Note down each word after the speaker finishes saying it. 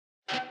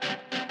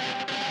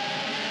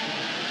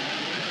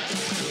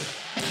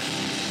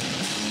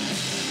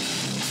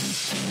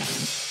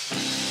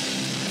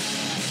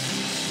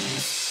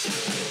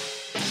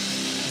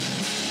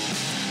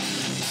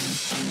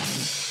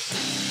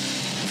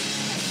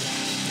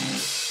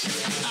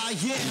I am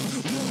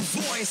one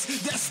voice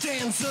that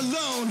stands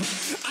alone.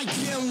 I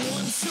am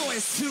one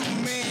choice to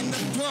man the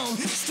throne.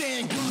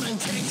 Stand guard and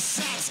take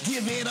shots,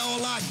 give it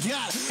all I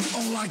got.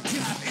 All I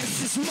got is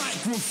this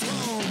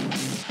microphone.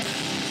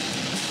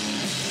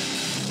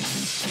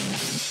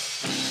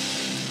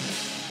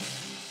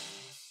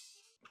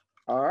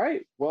 All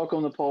right,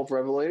 welcome to Pulp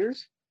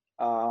Revelators.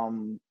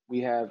 We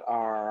have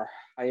our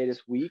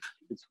hiatus week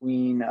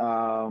between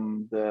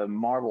the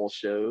Marvel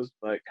shows,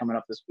 but coming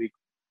up this week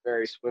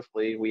very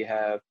swiftly, we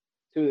have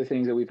two of the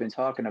things that we've been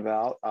talking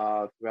about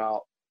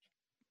throughout,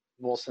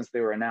 well, since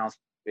they were announced,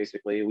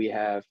 basically. We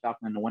have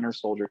Falcon and the Winter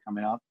Soldier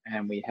coming up,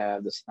 and we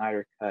have the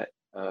Snyder Cut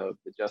of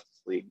the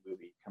Justice League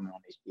movie coming on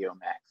HBO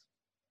Max.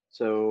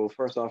 So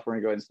first off, we're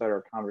going to go ahead and start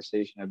our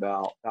conversation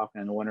about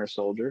Falcon and the Winter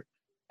Soldier.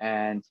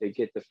 And to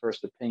get the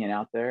first opinion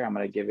out there, I'm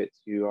going to give it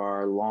to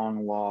our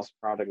long-lost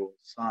prodigal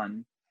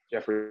son,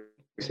 Jeffrey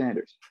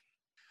Sanders.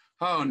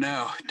 Oh,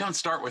 no, don't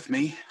start with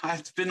me.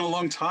 It's been a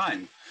long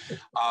time.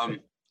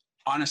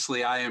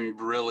 Honestly, I am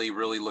really,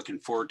 really looking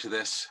forward to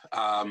this.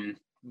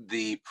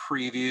 The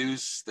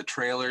previews, the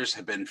trailers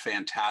have been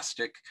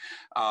fantastic.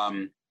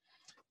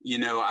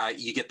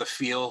 You get the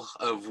feel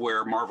of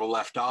where Marvel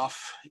left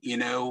off,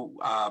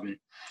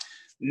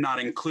 not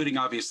including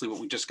obviously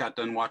what we just got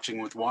done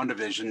watching with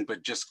WandaVision,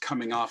 but just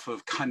coming off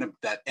of kind of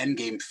that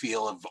Endgame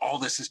feel of all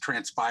this has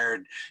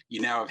transpired.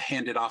 You now have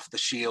handed off the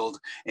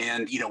shield,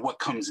 and what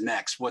comes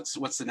next?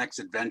 What's the next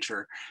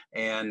adventure?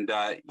 And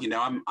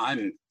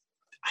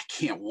I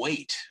can't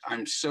wait.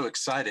 I'm so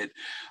excited.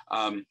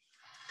 I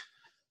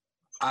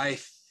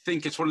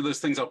think it's one of those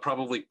things I'll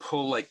probably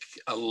pull like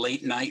a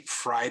late night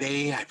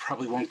Friday. I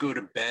probably won't go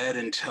to bed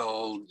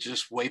until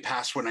just way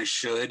past when I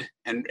should.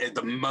 And at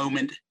the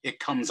moment it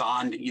comes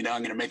on, I'm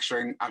going to make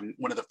sure I'm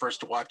one of the first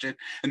to watch it,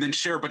 and then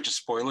share a bunch of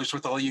spoilers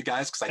with all you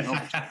guys, because I know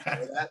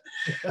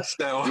that.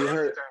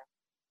 So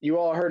you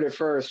all heard it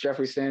first.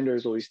 Jeffrey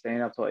Sanders will be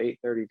staying up till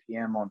 8:30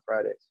 p.m. on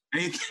Fridays.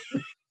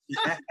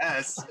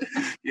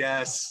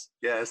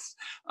 Yes.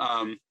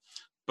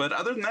 But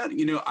other than that,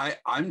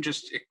 I'm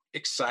just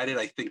excited.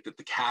 I think that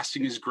the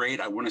casting is great.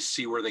 I want to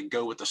see where they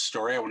go with the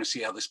story. I want to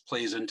see how this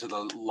plays into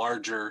the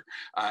larger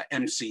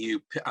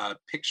MCU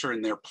picture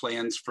and their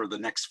plans for the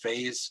next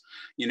phase.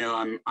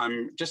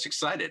 I'm just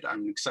excited.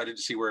 I'm excited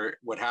to see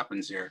what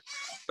happens here.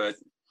 But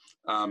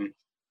I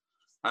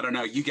don't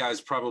know. You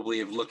guys probably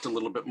have looked a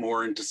little bit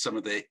more into some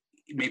of the,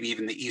 maybe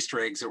even the Easter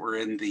eggs that were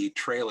in the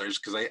trailers,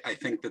 because I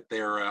think that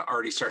they're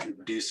already starting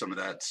to do some of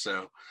that.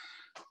 So.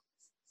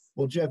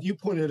 Well, Jeff, you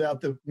pointed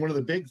out one of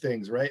the big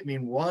things, right? I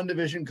mean,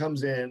 WandaVision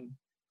comes in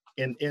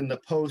the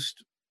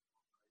post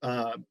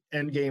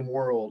Endgame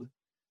world,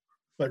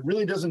 but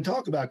really doesn't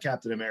talk about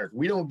Captain America.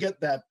 We don't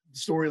get that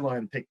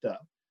storyline picked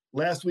up.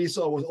 Last we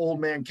saw was Old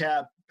Man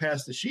Cap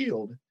pass the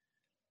shield,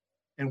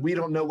 and we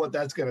don't know what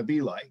that's going to be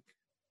like.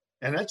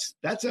 And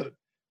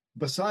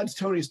besides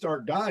Tony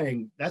Stark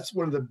dying, that's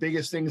one of the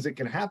biggest things that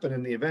can happen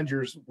in the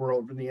Avengers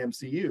world in the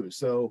MCU.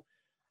 So,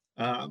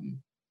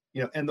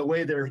 and the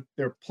way they're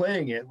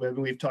playing it, when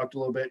we've talked a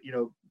little bit,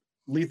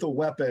 Lethal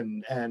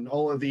Weapon and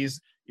all of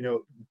these,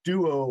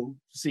 duo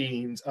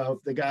scenes of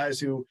the guys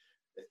who,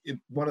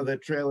 one of the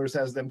trailers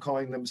has them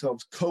calling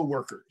themselves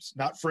co-workers,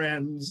 not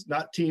friends,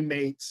 not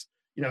teammates,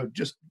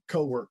 just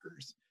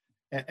co-workers.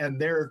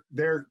 And their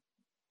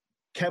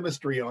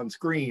chemistry on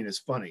screen is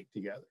funny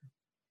together.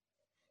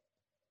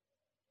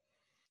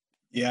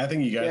 Yeah, I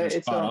think you guys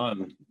are spot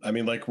on. I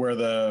mean, like where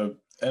the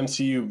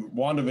MCU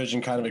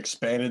WandaVision kind of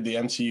expanded the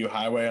MCU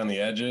highway on the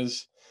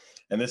edges,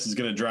 and this is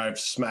going to drive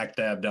smack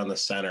dab down the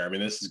center. I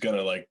mean, this is going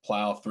to like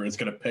plow through. It's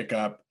going to pick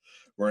up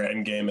where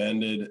Endgame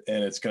ended,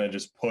 and it's going to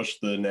just push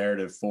the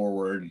narrative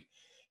forward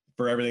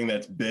for everything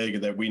that's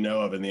big that we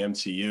know of in the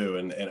MCU.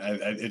 And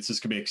it's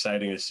just going to be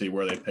exciting to see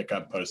where they pick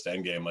up post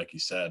Endgame, like you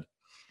said.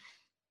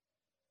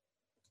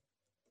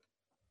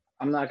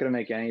 I'm not going to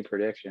make any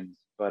predictions,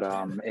 but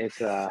it's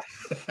the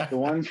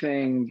one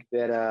thing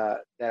that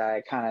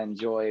I kind of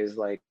enjoy is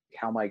like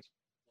how Mike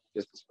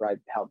just described,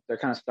 how they're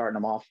kind of starting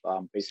them off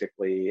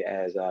basically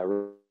as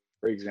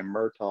Riggs and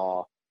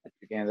Murtaugh at the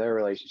beginning of their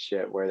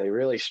relationship, where they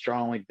really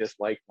strongly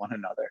disliked one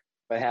another,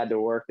 but had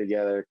to work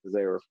together because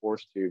they were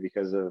forced to,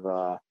 because of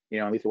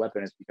Lethal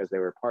Weapon is because they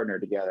were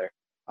partnered together,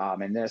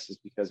 and this is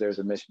because there's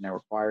a mission that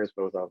requires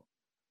both of them.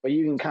 But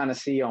you can kind of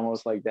see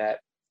almost like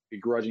that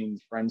begrudging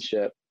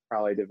friendship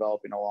probably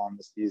developing along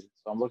the season.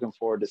 So I'm looking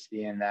forward to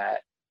seeing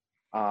that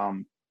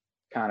kind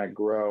of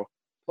grow.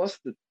 Plus,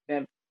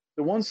 the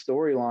one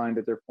storyline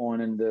that they're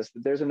pulling in this,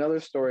 there's another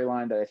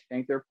storyline that I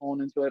think they're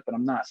pulling into it, but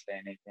I'm not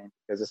saying anything,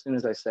 because as soon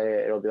as I say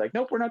it, it'll be like,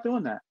 nope, we're not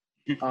doing that.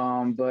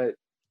 But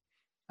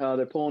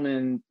they're pulling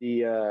in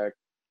the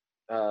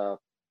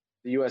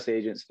U.S.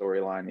 agent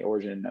storyline, the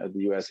origin of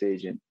the U.S.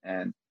 agent.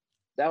 And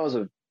that was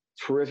a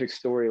terrific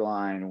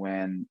storyline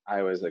when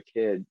I was a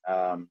kid,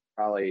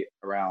 probably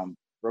around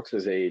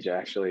Brooks's age,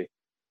 actually.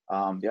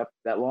 Yep,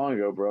 that long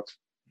ago, Brooks.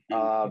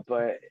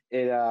 But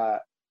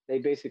they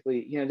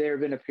basically, there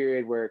had been a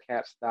period where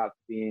Cap stopped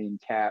being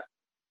Cap,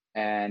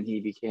 and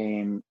he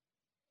became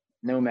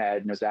nomad,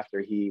 and it was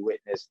after he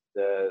witnessed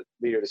the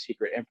leader of the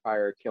secret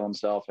empire kill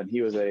himself, and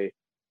he was a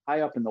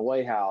high up in the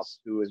White House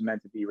who was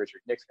meant to be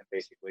Richard Nixon,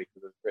 basically,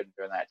 because it was written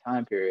during that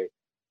time period.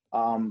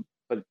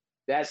 But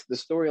that's the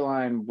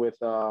storyline with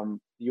the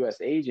U.S.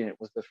 agent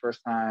was the first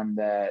time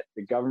that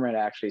the government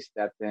actually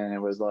stepped in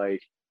and was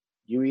like,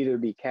 you either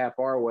be Cap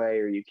our way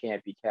or you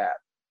can't be Cap.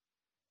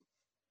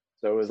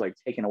 So it was like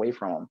taken away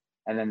from him.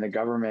 And then the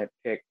government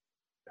picked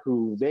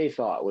who they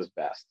thought was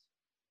best.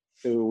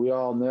 So we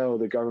all know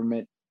the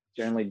government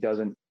generally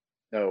doesn't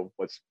know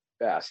what's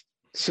best.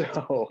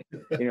 So,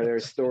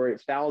 there's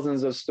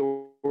thousands of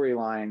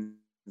storylines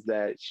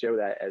that show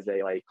that as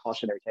a like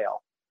cautionary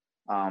tale.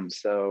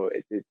 So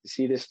to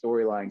see this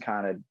storyline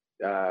kind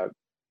of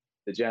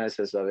the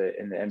genesis of it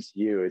in the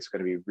MCU, it's going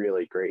to be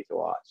really great to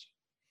watch.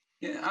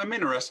 Yeah, I'm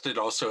interested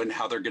also in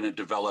how they're going to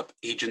develop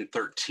Agent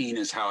 13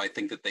 is how I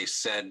think that they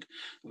said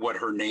what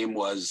her name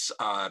was,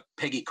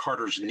 Peggy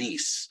Carter's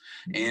niece.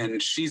 Mm-hmm. And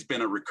she's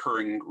been a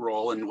recurring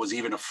role and was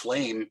even a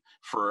Flame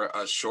for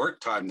a short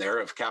time there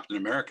of Captain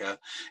America.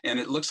 And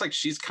it looks like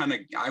she's kind of,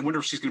 I wonder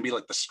if she's going to be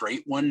like the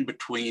straight one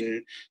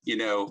between,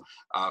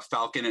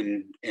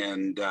 Falcon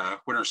and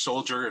Winter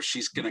Soldier, if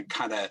she's going to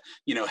kind of,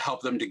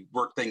 help them to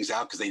work things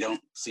out because they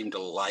don't seem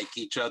to like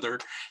each other.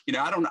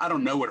 I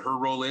don't know what her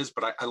role is,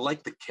 but I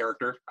like the character.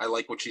 I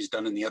like what she's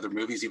done in the other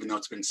movies, even though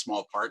it's been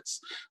small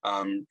parts.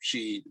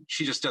 She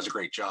just does a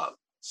great job.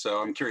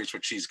 So I'm curious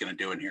what she's going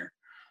to do in here.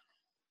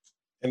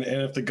 And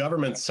if the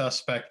government's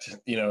suspect,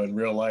 in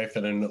real life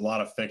and in a lot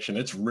of fiction,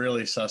 it's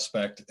really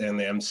suspect in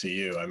the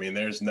MCU. I mean,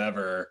 there's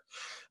never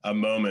a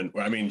moment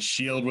where,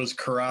 S.H.I.E.L.D. was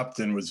corrupt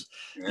and was,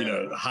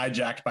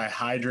 hijacked by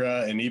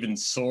Hydra, and even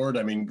S.W.O.R.D.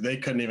 I mean, they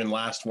couldn't even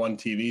last one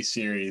TV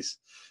series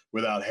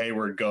without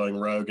Hayward going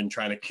rogue and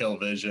trying to kill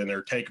Vision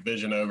or take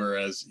Vision over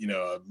as,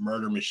 a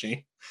murder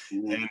machine.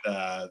 Mm-hmm. And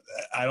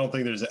I don't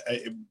think there's,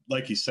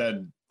 like you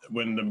said,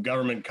 when the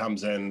government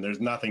comes in, there's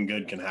nothing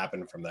good can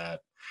happen from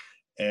that.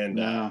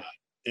 And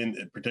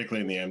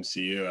particularly in the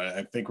MCU,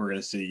 I think we're going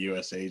to see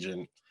U.S.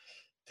 Agent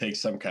take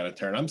some kind of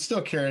turn. I'm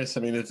still curious.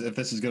 If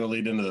this is going to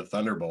lead into the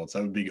Thunderbolts,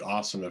 that would be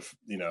awesome if,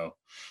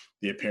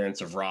 the appearance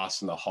of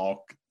Ross and the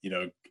Hulk,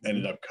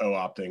 ended up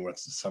co-opting with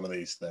some of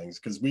these things.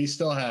 Because we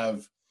still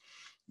have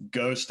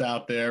Ghost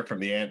out there from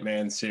the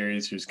Ant-Man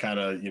series who's kind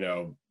of,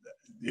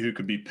 who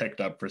could be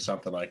picked up for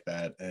something like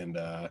that. And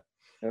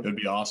it would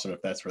be awesome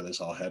if that's where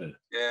this all headed.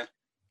 Yeah.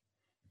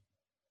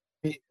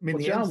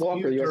 John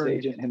Walker, U.S.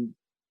 agent, and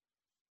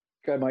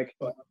go ahead, Mike.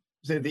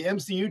 Say the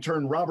MCU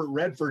turned Robert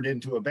Redford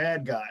into a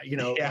bad guy,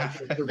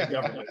 for the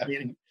government.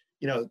 Meaning,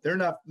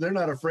 they're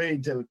not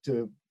afraid to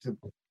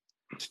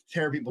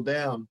tear people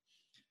down.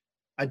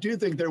 I do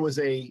think there was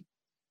I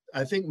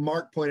think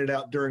Mark pointed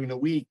out during the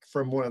week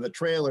from one of the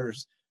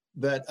trailers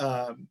that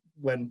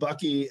when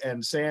Bucky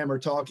and Sam are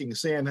talking,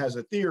 Sam has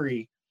a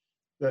theory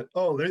that,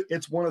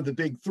 it's one of the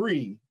big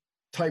three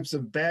types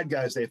of bad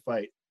guys they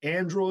fight: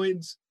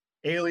 androids,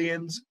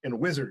 aliens, and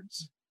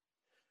wizards.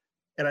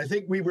 And I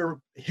think we were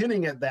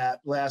hinting at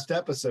that last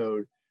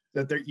episode,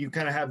 that you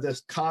kind of have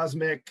this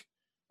cosmic,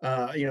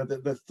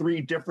 the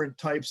three different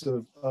types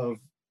of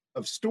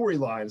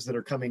storylines that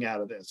are coming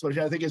out of this, which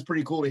I think is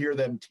pretty cool to hear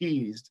them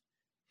teased.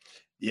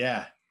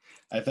 Yeah,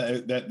 I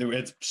thought that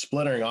it's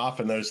splintering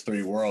off in those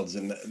three worlds.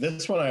 And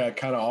this one I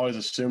kind of always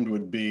assumed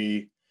would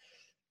be,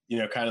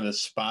 kind of the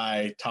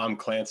spy Tom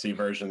Clancy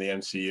version of the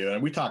MCU.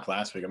 And we talked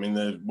last week.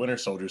 The Winter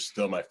Soldier is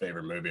still my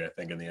favorite movie, I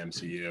think, in the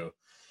MCU.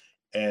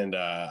 And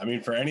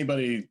for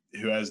anybody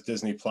who has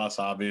Disney Plus,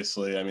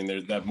 obviously,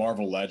 there's that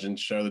Marvel Legends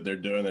show that they're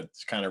doing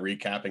that's kind of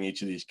recapping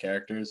each of these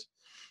characters.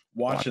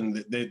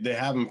 Watching, they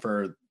have them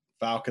for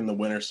Falcon, the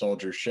Winter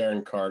Soldier,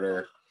 Sharon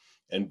Carter,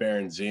 and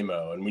Baron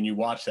Zemo. And when you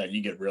watch that,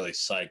 you get really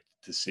psyched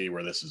to see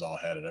where this is all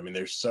headed.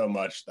 There's so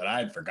much that I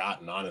had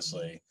forgotten,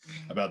 honestly,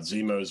 about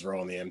Zemo's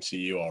role in the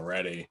MCU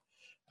already.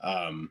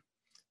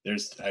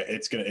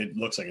 It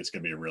looks like it's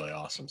gonna be a really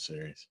awesome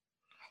series.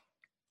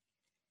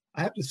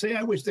 I have to say,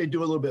 I wish they'd do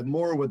a little bit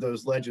more with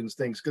those Legends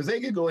things, because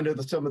they could go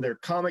into some of their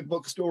comic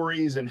book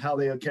stories and how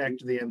they connect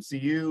to the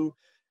MCU,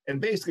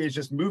 and basically it's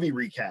just movie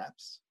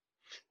recaps.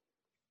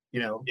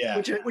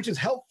 Which is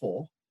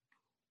helpful.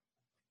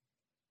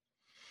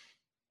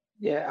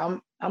 Yeah,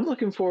 I'm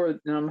looking forward,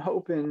 and I'm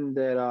hoping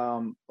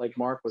that like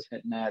Mark was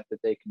hinting at,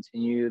 that they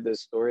continue the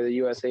story of the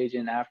U.S.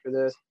 agent after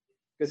this,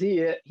 because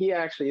he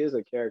actually is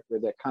a character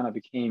that kind of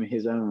became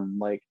his own.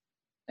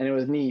 And it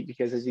was neat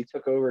because as he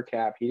took over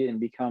Cap, he didn't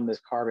become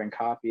this carbon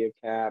copy of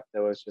Cap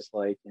that was just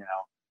like,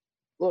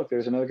 look,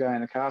 there's another guy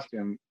in the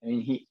costume.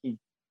 He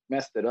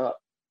messed it up,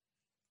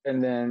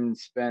 and then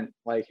spent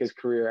like his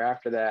career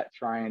after that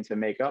trying to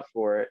make up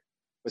for it,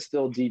 but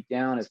still deep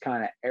down is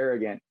kind of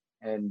arrogant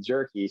and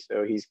jerky.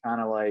 So he's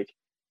kind of like,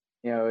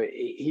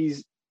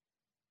 he's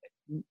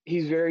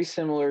very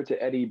similar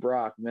to Eddie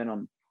Brock,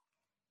 Venom,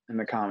 in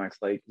the comics.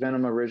 Like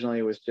Venom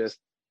originally was just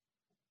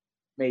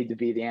made to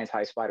be the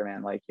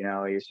anti-Spider-Man,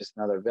 he was just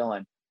another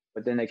villain.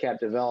 But then they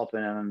kept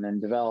developing him,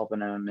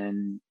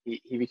 and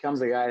he becomes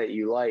the guy that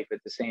you like. But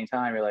at the same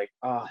time, you're like,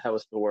 oh, that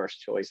was the worst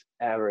choice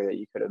ever that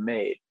you could have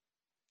made.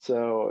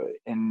 So,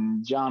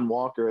 and John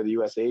Walker, the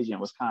U.S. agent,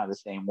 was kind of the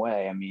same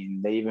way. I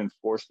mean, they even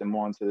forced him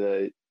onto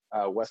the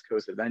West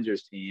Coast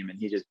Avengers team, and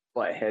he just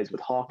butt heads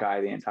with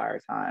Hawkeye the entire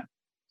time.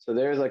 So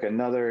there's like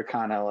another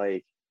kind of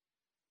like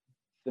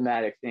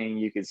thematic thing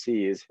you could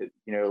see is,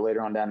 you know,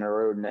 later on down the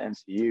road in the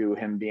MCU,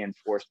 him being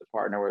forced to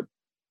partner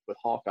with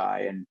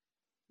Hawkeye. And,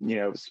 you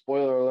know,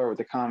 spoiler alert with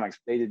the comics,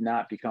 they did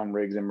not become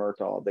Riggs and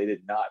Murtaugh. They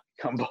did not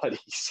become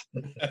buddies.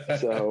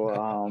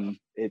 So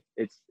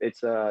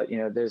it's you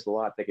know, there's a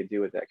lot they could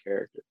do with that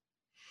character.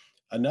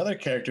 Another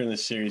character in the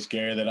series,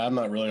 Gary, that I'm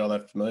not really all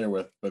that familiar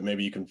with, but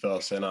maybe you can fill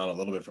us in on a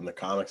little bit from the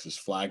comics, is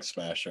Flag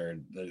Smasher.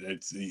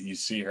 It's, you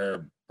see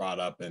her brought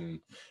up, and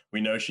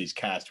we know she's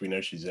cast. We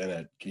know she's in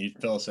it. Can you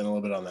fill us in a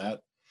little bit on that?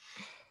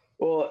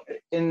 Well,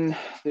 in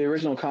the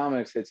original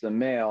comics, it's a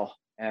male,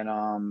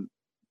 and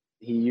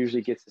he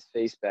usually gets his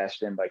face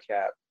bashed in by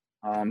Cap.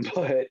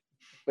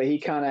 But he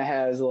kind of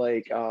has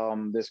like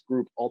this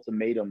group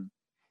Ultimatum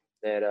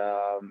that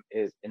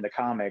is in the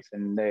comics,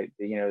 and they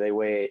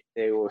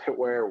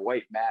wear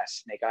white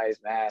masks, snake eyes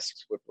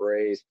masks with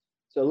berets.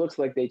 So it looks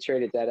like they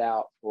traded that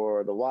out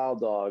for the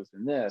Wild Dogs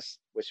in this,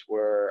 which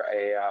were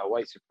a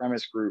white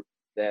supremacist group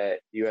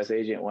that the U.S.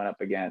 agent went up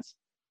against.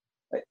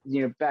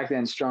 You know, back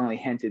then strongly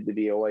hinted to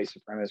be a white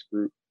supremacist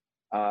group,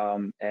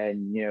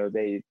 and you know,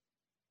 they,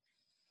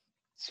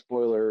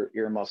 spoiler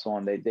earmuffs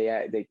on,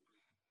 they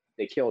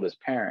killed his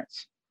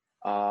parents.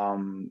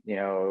 You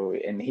know,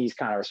 and he's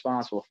kind of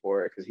responsible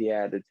for it because he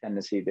had the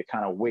tendency to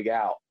kind of wig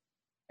out.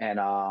 And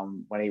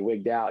when he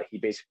wigged out, he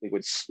basically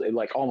would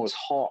like almost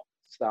Hawk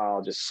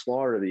style just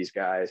slaughter these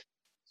guys.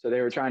 So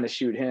they were trying to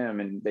shoot him,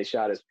 and they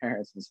shot his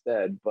parents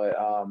instead. But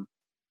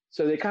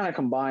so they kind of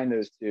combined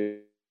those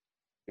two.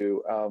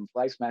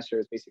 Flag Smasher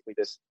is basically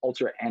this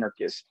ultra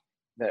anarchist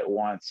that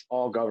wants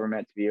all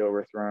government to be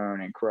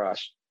overthrown and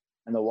crushed,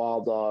 and the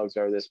Wild Dogs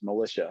are this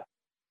militia,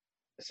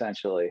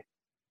 essentially.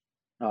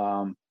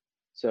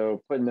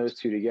 So putting those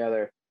two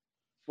together,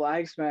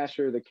 Flag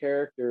Smasher, the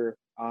character,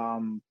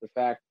 the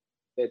fact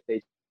that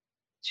they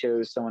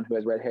chose someone who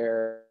has red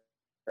hair,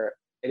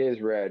 it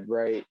is red,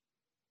 right?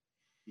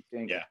 You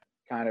think? Yeah.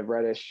 Kind of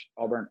reddish,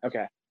 auburn.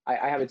 Okay.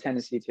 I have a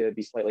tendency to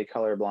be slightly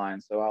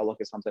colorblind, so I'll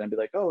look at something and be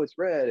like, "Oh, it's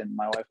red," and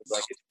my wife would be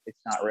like, "It's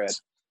not red."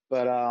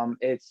 But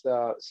it's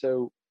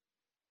so.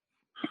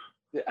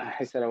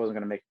 I said I wasn't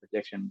going to make a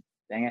prediction.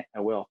 Dang it, I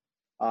will.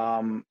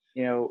 You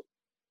know,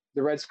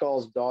 the Red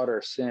Skull's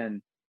daughter,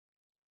 Sin,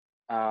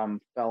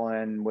 fell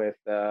in with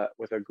a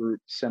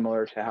group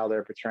similar to how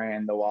they're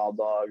portraying the Wild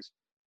Dogs,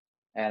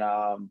 and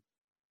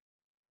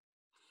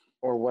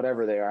or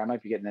whatever they are. I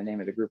might be getting the name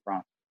of the group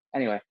wrong.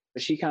 Anyway,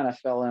 but she kind of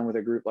fell in with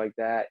a group like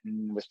that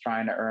and was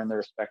trying to earn the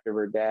respect of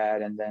her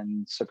dad. And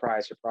then,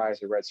 surprise, surprise,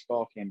 the Red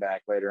Skull came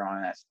back later on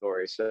in that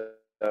story. So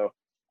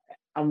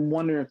I'm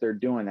wondering if they're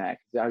doing that,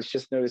 because I was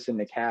just noticing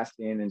the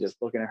casting and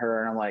just looking at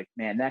her, and I'm like,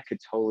 man, that could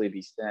totally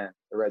be Sin,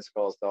 the Red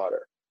Skull's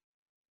daughter.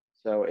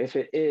 So if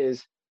it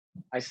is,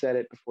 I said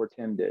it before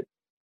Tim did.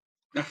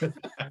 That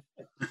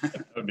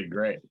would be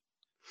great.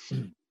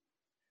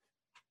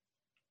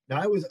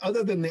 Now,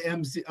 other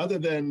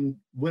than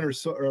Winter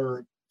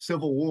or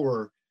Civil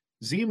War,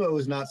 Zemo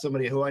is not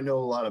somebody who I know a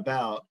lot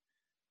about.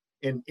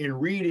 In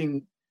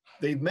reading,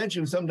 they've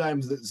mentioned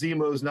sometimes that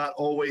Zemo is not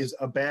always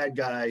a bad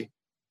guy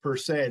per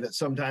se, that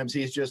sometimes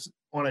he's just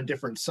on a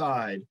different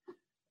side.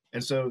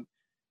 And so,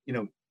 you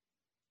know,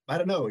 I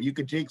don't know, you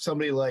could take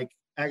somebody like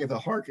Agatha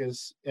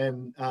Harkness,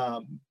 and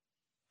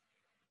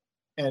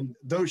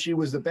though she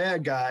was the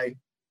bad guy,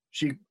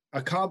 she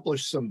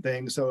accomplished some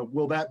things. So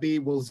will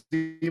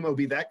Zemo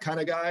be that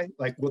kind of guy?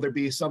 Like, will there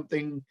be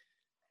something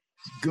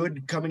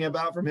good coming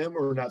about from him,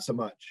 or not so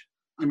much?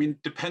 I mean,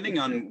 depending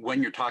on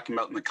when you're talking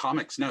about in the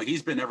comics, no,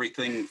 he's been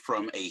everything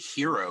from a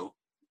hero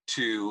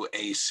to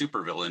a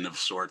supervillain of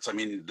sorts. I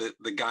mean,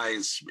 the guy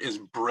is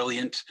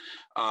brilliant.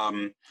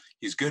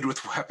 He's good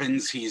with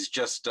weapons. He's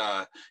just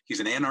he's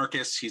an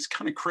anarchist. He's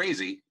kind of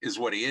crazy, is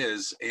what he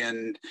is.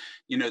 And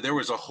you know, there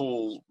was a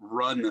whole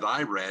run that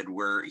I read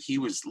where he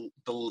was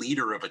the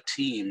leader of a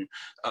team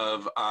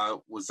of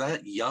was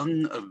that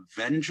Young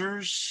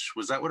Avengers?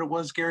 Was that what it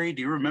was, Gary?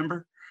 Do you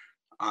remember?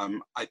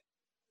 I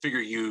figure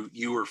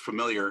you were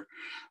familiar,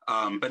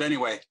 but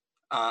anyway,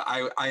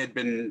 I had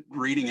been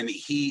reading, and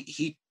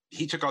he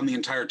took on the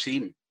entire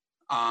team,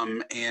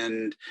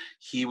 and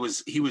he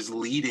was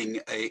leading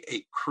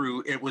a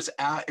crew. It was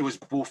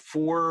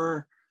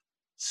before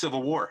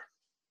Civil War,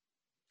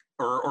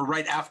 or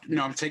right after.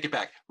 No, I'm take it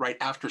back. Right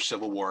after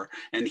Civil War,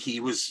 and he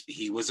was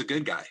a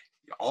good guy,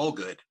 all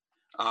good.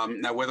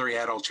 Now, whether he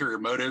had ulterior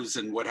motives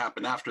and what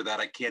happened after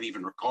that, I can't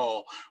even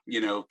recall,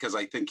 you know, because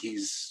I think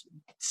he's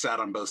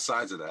sat on both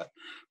sides of that.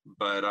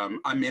 But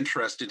I'm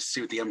interested to see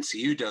what the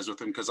MCU does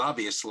with him, because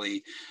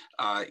obviously,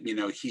 you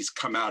know, he's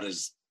come out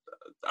as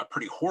a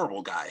pretty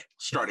horrible guy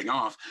starting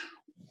off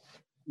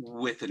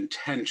with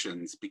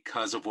intentions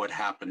because of what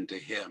happened to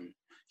him.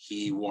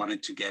 He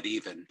wanted to get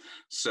even.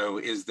 So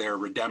is there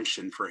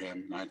redemption for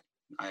him?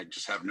 I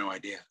just have no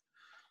idea.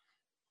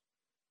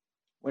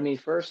 When he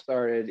first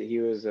started, he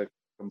was a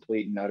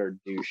complete and utter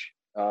douche.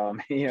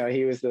 You know,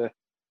 he was the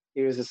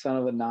he was the son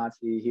of a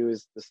Nazi. He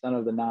was the son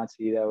of the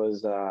Nazi that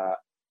was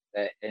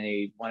and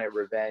he wanted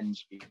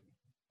revenge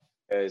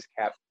because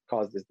Cap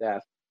caused his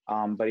death.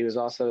 But he was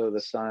also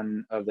the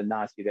son of the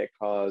Nazi that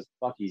caused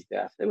Bucky's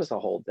death. It was a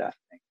whole death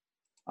thing.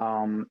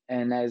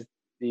 And as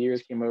the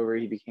years came over,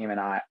 he became an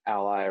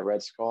ally of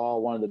Red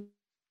Skull. One of the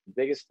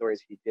biggest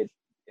stories he did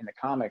in the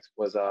comics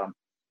was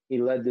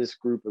he led this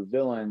group of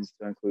villains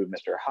to include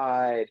Mr.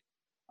 Hyde,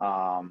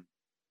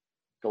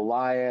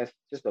 Goliath,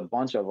 just a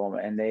bunch of them.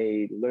 And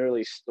they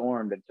literally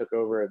stormed and took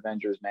over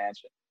Avengers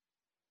Mansion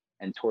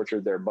and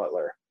tortured their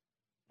butler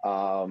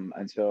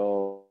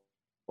until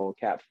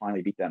Cap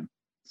finally beat them.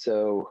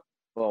 So,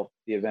 well,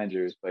 the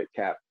Avengers, but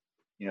Cap,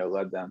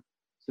 led them.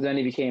 So then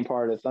he became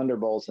part of the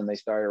Thunderbolts, and they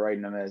started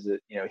writing him as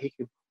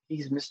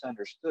he's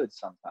misunderstood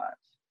sometimes,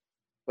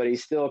 but he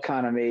still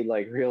kind of made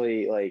like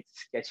really like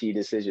sketchy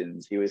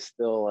decisions. He was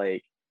still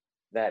like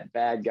that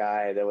bad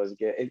guy that was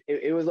good.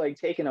 It was like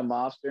taking a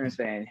mobster and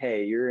saying,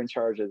 "Hey, you're in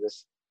charge of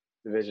this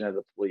division of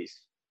the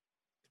police."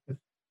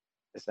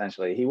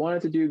 Essentially, he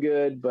wanted to do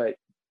good, but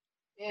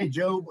hey,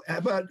 Joe, how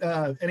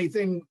about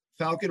anything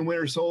Falcon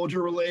Winter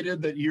Soldier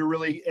related that you're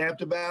really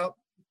amped about?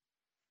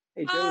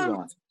 Hey, Joe's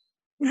on.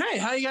 Hey,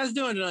 how you guys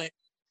doing tonight?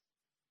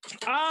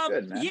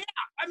 Good, man. Yeah,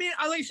 I mean,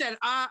 like I said,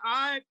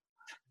 I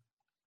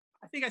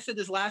think I said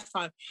this last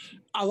time.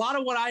 A lot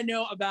of what I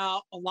know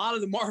about a lot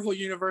of the Marvel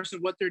universe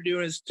and what they're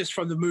doing is just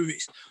from the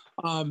movies,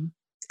 and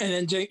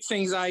then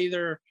things I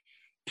either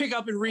pick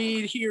up and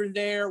read here and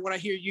there when I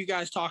hear you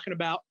guys talking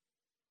about.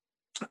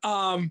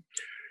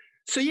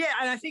 So yeah,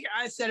 and I think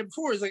I said it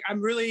before. Is like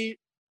I'm really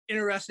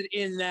interested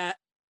in that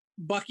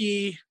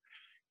Bucky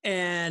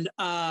and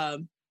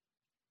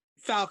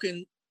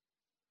Falcon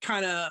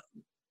kind of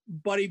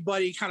buddy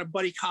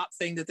cop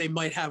thing that they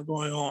might have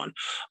going on.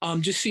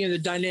 Just seeing the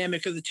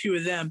dynamic of the two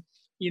of them,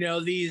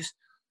 these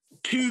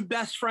two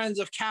best friends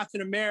of Captain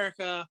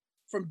America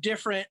from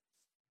different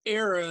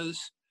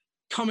eras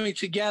coming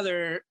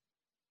together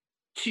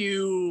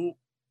to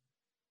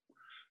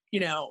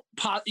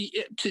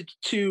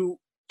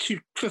to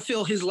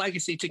fulfill his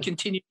legacy, to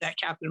continue that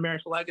Captain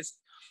America legacy.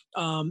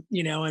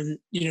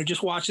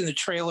 Just watching the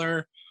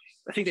trailer,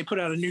 I think they put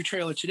out a new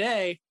trailer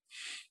today,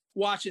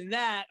 watching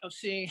that, of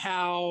seeing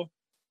how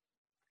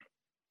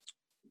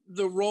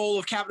the role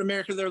of Captain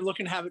America, they're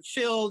looking to have it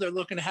filled. They're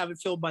looking to have it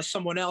filled by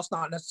someone else,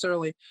 not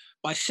necessarily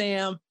by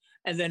Sam.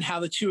 And then how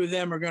the two of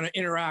them are going to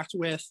interact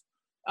with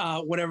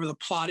whatever the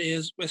plot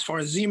is as far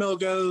as Zemo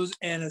goes,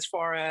 and as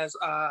far as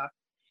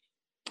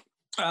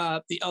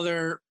the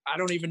other, I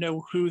don't even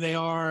know who they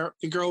are,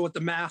 the girl with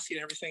the mask and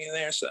everything in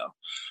there. So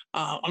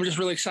I'm just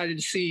really excited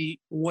to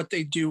see what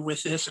they do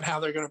with this and how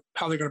they're going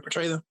to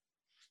portray them.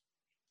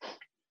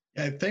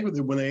 Yeah, I think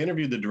when they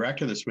interviewed the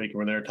director this week,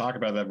 when they were talking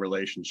about that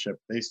relationship,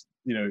 they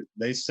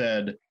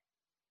said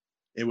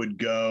it would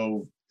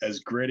go as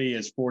gritty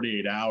as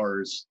 48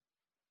 Hours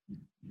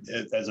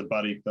as a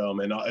buddy film,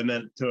 and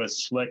then to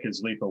as slick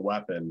as Lethal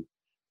Weapon,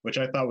 which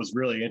I thought was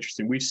really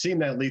interesting. We've seen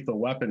that Lethal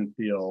Weapon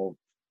feel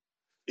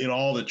in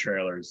all the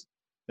trailers.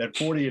 That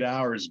 48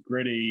 Hours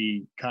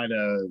gritty kind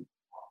of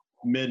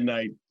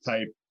midnight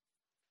type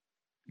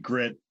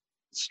grit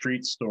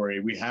street story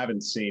we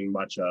haven't seen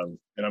much of,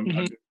 and I'm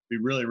be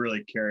really,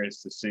 really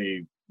curious to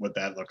see what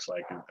that looks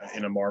like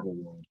in a Marvel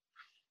world.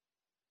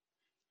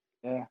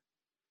 Yeah.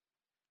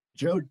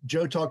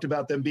 Joe talked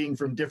about them being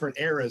from different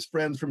eras,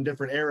 friends from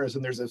different eras,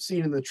 and there's a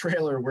scene in the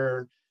trailer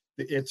where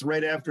it's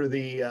right after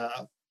the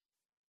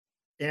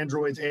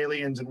androids,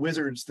 aliens, and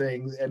wizards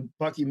things, and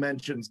Bucky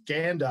mentions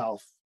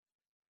Gandalf,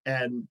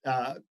 and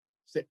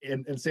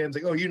Sam's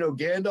like, "Oh, you know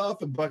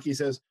Gandalf?" And Bucky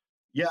says,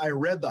 "Yeah, I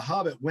read The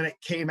Hobbit when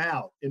it came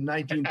out in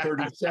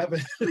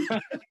 1937."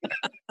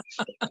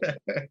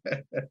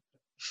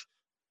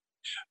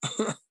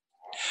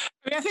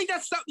 I think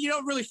that's something you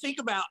don't really think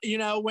about,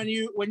 when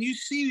you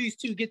see these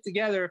two get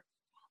together,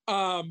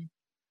 and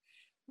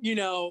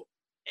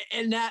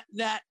that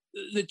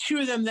the two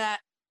of them, that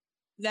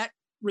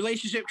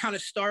relationship kind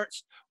of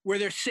starts where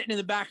they're sitting in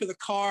the back of the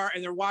car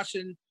and they're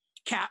watching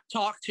Cap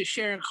talk to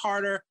Sharon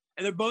Carter,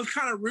 and they're both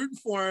kind of rooting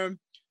for him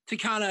to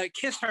kind of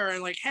kiss her,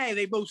 and like, hey,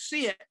 they both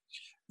see it.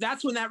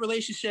 That's when that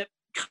relationship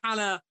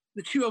the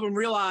two of them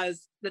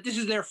realize that this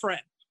is their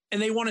friend,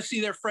 and they want to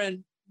see their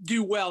friend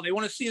do well. They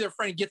want to see their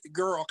friend get the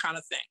girl, kind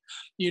of thing,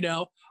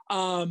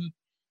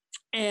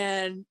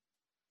 and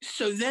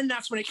so then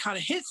that's when it kind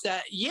of hits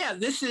that, yeah,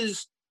 this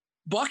is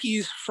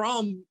Bucky's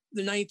from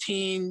the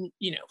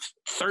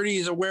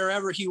 30s or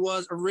wherever he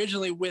was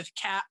originally with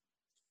Cap.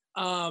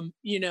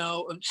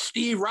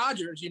 Steve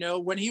Rogers,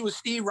 when he was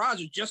Steve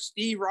Rogers, just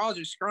Steve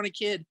Rogers, scrawny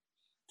kid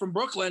from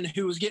Brooklyn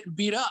who was getting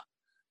beat up,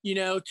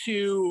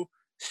 to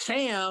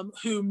Sam,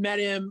 who met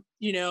him,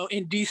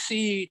 in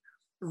DC,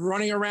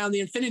 running around the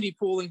infinity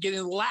pool and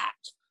getting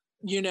lapped,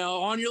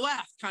 on your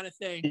left, kind of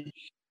thing,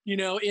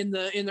 in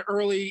the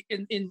early,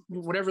 in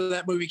whatever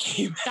that movie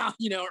came out,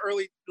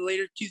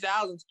 later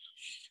 2000s.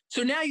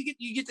 So now you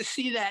get to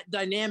see that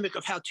dynamic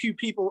of how two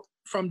people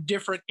from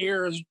different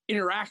eras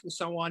interact with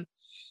someone,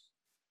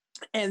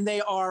 and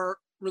they are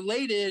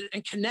related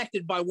and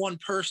connected by one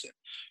person,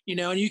 you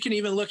know, and you can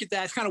even look at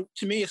that. It's kind of,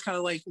 to me, it's kind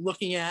of like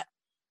looking at,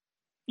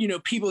 you know,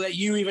 people that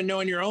you even know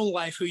in your own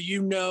life who,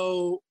 you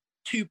know,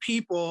 two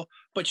people,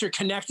 but you're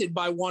connected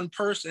by one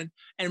person,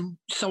 and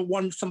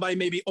somebody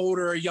may be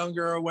older or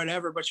younger or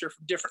whatever, but you're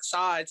from different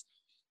sides,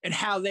 and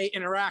how they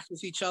interact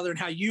with each other and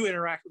how you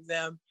interact with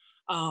them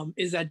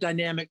is that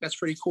dynamic. That's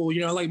pretty cool.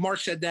 You know, like Mark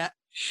said, that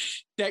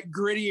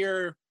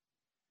grittier,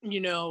 you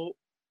know,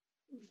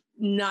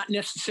 not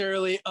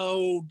necessarily,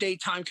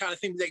 daytime kind of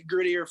thing, that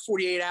grittier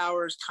 48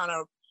 hours kind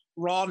of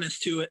rawness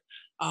to it,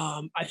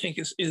 I think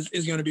is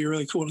going to be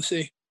really cool to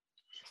see.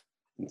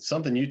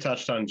 Something you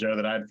touched on, Joe,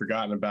 that I had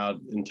forgotten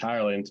about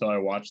entirely until I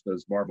watched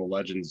those Marvel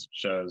Legends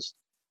shows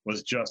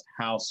was just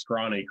how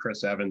scrawny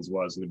Chris Evans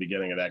was in the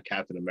beginning of that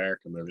Captain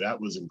America movie. That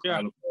was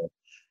incredible. Yeah.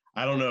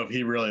 I don't know if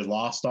he really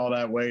lost all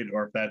that weight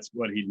or if that's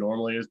what he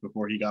normally is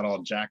before he got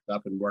all jacked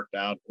up and worked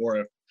out, or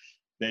if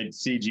they'd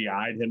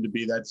CGI'd him to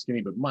be that skinny.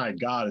 But my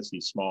God, is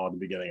he small at the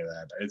beginning of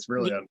that. It's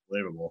really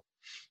unbelievable.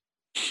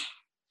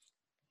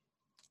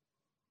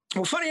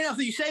 Well, funny enough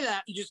that you say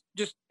that,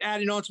 just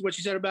adding on to what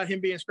you said about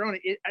him being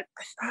scrawny,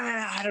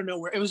 I don't know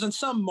where. It was in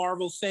some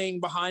Marvel thing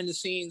behind the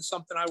scenes,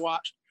 something I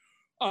watched.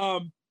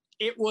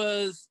 It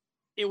was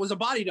a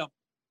body double.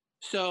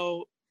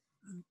 So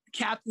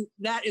Captain,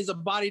 that is a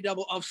body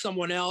double of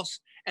someone else,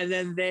 and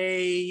then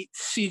they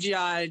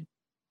CGI'd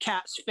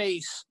Cap's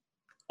face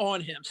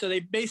on him. So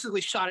they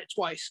basically shot it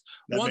twice.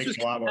 That makes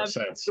a lot more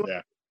sense.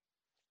 Yeah.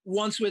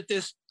 Once with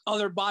this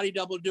other body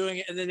double doing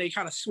it, and then they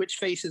kind of switch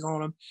faces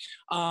on him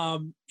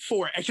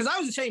for it. Because I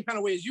was the same kind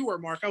of way as you were,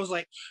 Mark. I was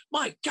like,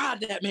 my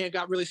God, that man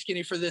got really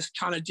skinny for this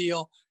kind of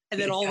deal, and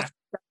then all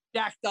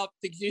jacked up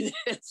to do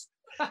this.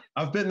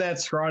 I've been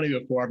that scrawny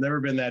before. I've never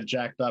been that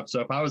jacked up. So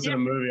if I was in a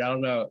movie, I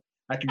don't know,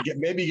 I could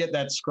maybe get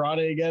that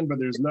scrawny again, but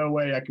there's no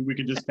way we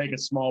could just take a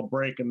small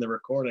break in the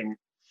recording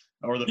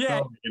or the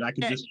film, and I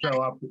could just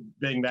show up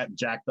being that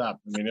jacked up.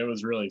 I mean, it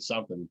was really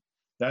something.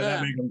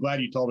 I'm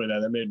glad you told me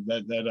that.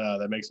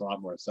 That makes a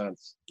lot more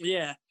sense.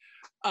 Yeah.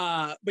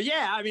 But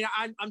yeah, I mean,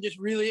 I'm just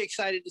really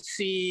excited to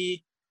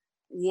see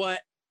what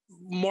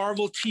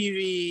Marvel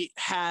TV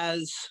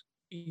has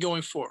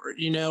going forward.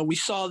 You know, we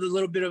saw the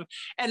little bit of,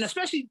 and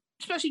especially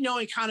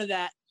knowing kind of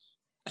that,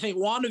 I think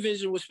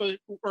WandaVision was supposed,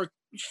 or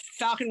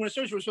Falcon Winter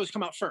Soldier was supposed to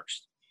come out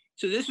first.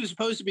 So this was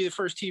supposed to be the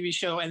first TV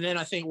show. And then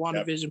I think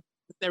WandaVision,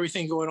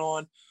 everything going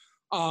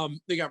on,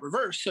 they got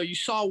reversed. So you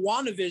saw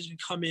WandaVision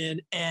come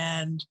in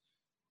and,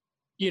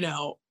 you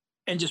know,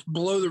 and just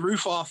blow the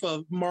roof off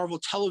of Marvel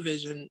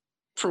television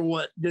for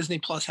what Disney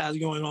Plus has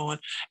going on.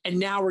 And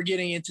now we're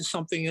getting into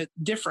something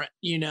different,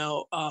 you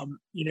know,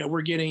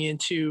 we're getting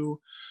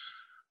into,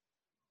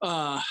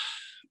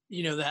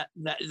 you know,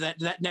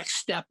 that next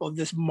step of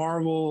this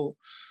Marvel,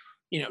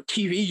 you know,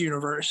 TV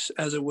universe,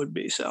 as it would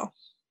be. So.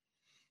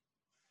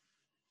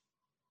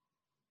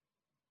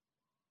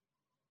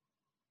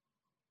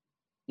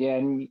 Yeah.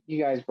 And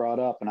you guys brought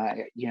up, and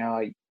I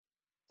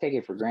take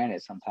it for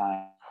granted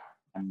sometimes,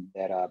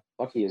 that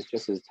Bucky is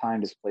just as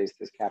time displaced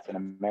as Captain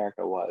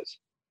America was.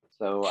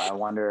 So I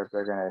wonder if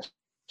they're going to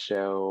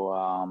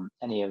show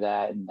any of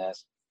that in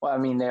this. Well, I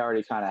mean, they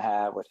already kind of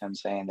have, with him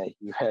saying that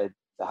he read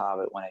The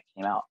Hobbit when it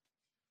came out.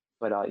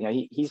 But you know,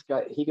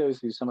 he goes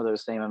through some of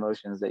those same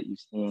emotions that you've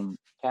seen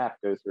Cap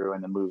go through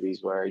in the movies,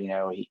 where, you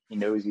know, he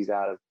knows he's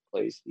out of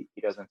place, he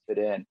doesn't fit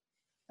in.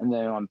 And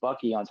then on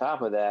Bucky, on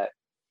top of that,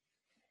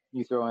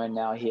 you throw in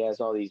now he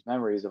has all these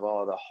memories of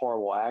all the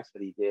horrible acts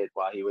that he did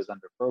while he was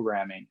under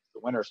programming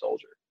the Winter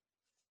Soldier,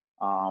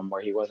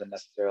 where he wasn't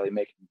necessarily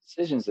making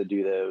decisions to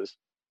do those.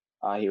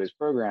 He was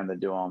programmed to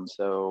do them.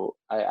 So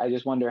I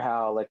just wonder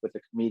how, like, with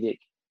the comedic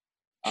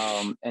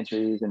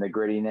entries and the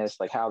grittiness,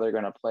 like how they're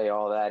going to play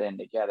all that in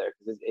together,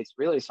 because it's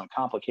really some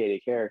complicated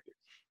characters.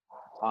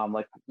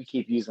 Like we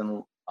keep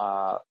using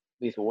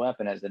Lethal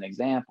Weapon as an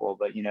example,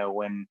 but you know,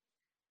 when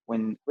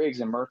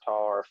Riggs and Murtaugh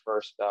are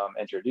first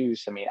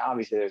introduced, I mean,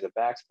 obviously there's a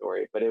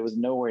backstory, but it was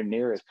nowhere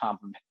near as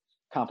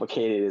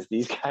complicated as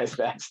these guys'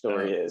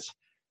 backstory is.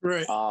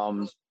 Right.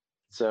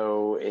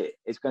 So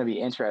it's going to be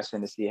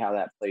interesting to see how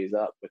that plays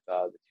up with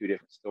the two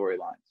different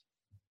storylines.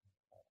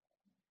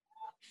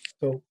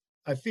 So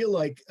I feel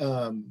like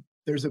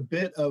there's a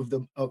bit of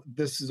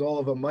this is all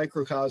of a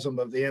microcosm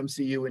of the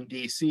MCU and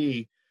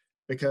DC,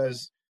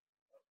 because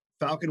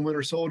Falcon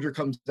Winter Soldier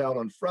comes out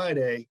on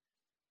Friday.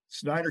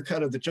 Snyder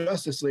Cut of the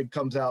Justice League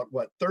comes out,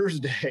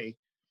 Thursday?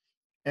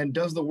 And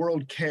does the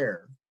world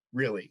care,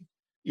 really?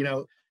 You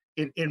know,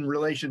 in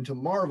relation to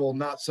Marvel,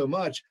 not so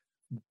much.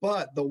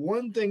 But the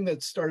one thing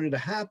that started to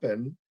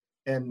happen,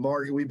 and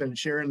Mark, we've been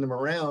sharing them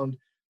around,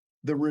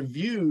 the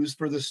reviews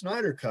for the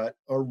Snyder Cut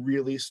are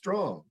really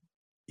strong.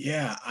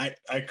 Yeah,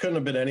 I couldn't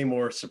have been any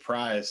more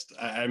surprised.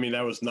 I mean,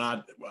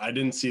 I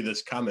didn't see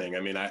this coming. I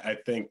mean, I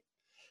think,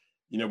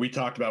 you know, we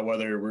talked about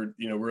whether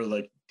we're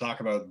like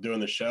talking about doing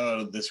the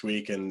show this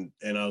week, and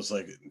I was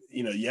like,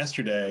 you know,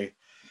 yesterday,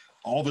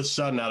 all of a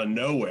sudden out of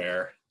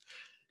nowhere,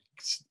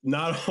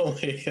 not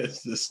only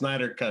is the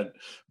Snyder Cut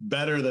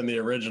better than the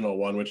original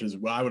one, which is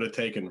what I would have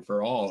taken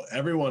for all,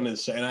 everyone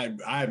is saying,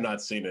 I have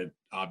not seen it.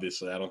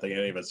 obviously. I don't think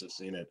any of us have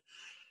seen it.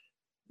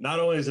 Not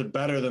only is it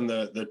better than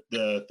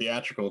the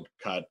theatrical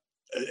cut,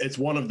 it's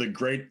one of the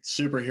great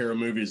superhero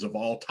movies of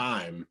all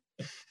time.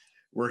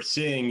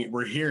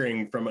 We're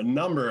hearing from a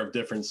number of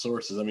different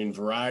sources. I mean,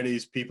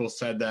 varieties, people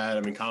said that.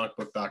 I mean,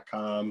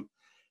 comicbook.com.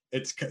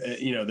 It's,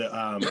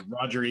 the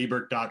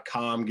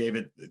RogerEbert.com gave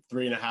it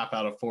 3.5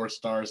 out of 4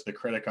 stars. The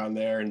critic on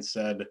there, and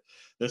said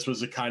this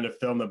was the kind of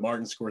film that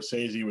Martin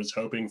Scorsese was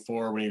hoping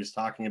for when he was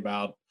talking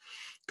about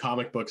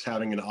comic books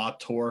having an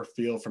auteur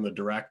feel from the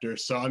director.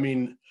 So, I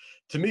mean,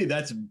 to me,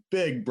 that's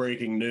big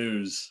breaking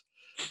news.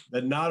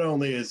 That not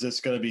only is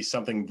this going to be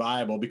something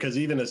viable, because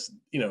even as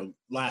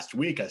last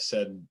week I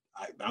said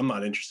I'm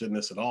not interested in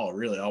this at all.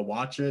 Really, I'll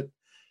watch it.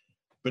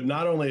 But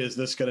not only is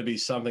this going to be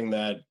something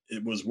that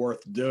it was worth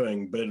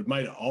doing, but it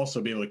might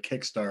also be able to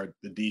kickstart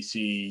the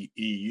DC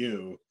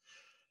EU,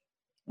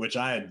 which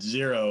I had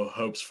zero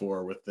hopes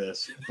for with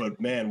this.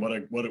 But man,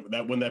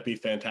 wouldn't that be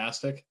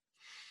fantastic?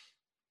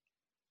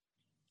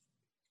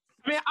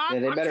 I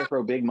mean, they better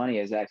throw big money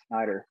at Zack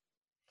Snyder.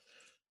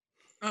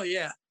 Oh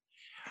yeah,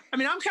 I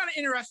mean, I'm kind of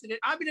interested in.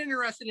 I've been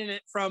interested in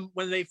it from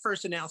when they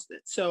first announced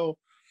it. So,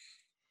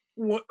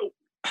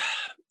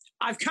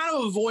 I've kind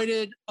of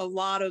avoided a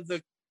lot of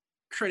the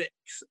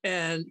critics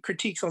and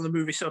critiques on the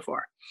movie so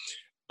far,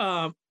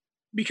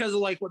 because of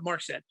like what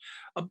Mark said.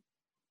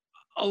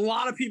 A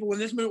lot of people when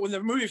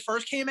the movie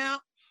first came out,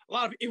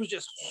 it was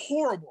just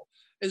horrible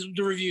as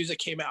the reviews that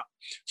came out.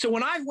 So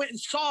when I went and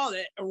saw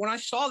it, or when I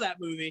saw that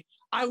movie,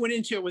 I went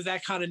into it with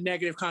that kind of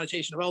negative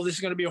connotation of, oh, this is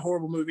going to be a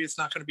horrible movie. It's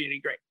not going to be any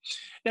great.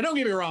 Now, don't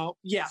get me wrong.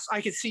 Yes,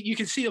 you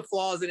can see the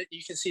flaws in it.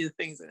 You can see the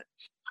things in it.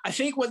 I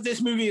think what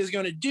this movie is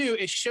going to do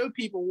is show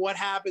people what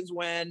happens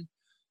when,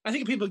 I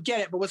think people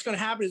get it, but what's going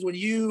to happen is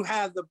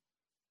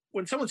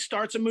when someone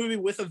starts a movie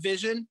with a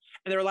vision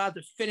and they're allowed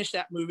to finish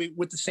that movie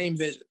with the same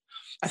vision.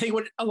 I think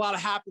what a lot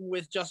of happened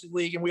with Justice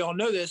League, and we all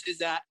know this, is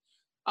that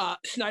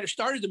Snyder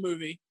started the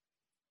movie,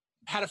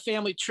 had a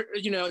family,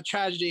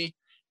 tragedy,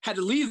 had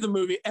to leave the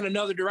movie, and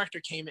another director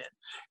came in.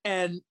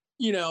 And,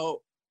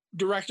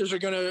 directors are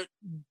going to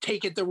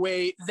take it the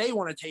way they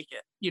want to take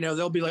it.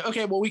 They'll be like,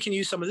 okay, well, we can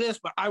use some of this,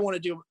 but I want to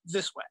do it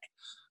this way.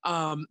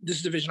 This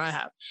is the vision I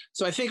have.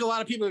 So I think a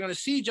lot of people are going to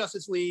see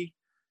Justice League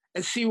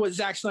and see what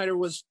Zack Snyder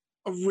was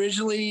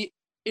originally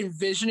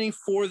envisioning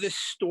for this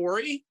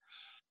story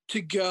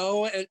to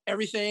go and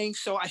everything.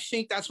 So I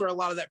think that's where a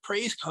lot of that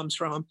praise comes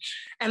from.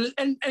 And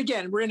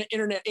again, we're in an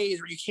internet age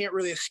where you can't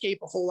really escape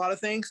a whole lot of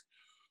things.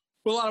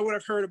 But a lot of what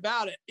I've heard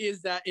about it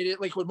is that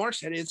like what Mark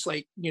said, it's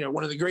like,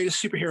 one of the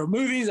greatest superhero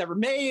movies ever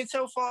made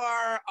so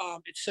far.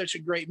 It's such a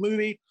great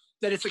movie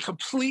that it's a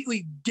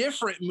completely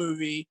different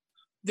movie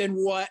than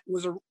what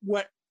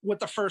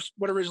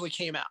originally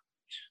came out.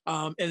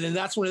 And then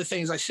that's one of the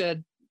things I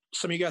said,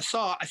 some of you guys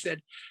saw, I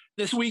said,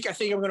 this week, I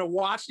think I'm going to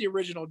watch the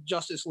original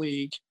Justice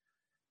League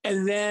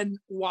and then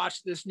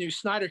watch this new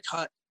Snyder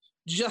cut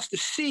just to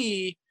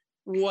see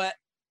what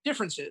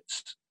difference is,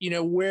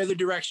 where the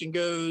direction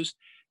goes.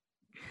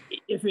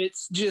 If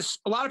it's just,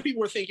 a lot of people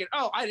were thinking,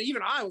 I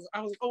was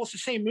like, oh, it's the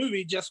same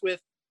movie just with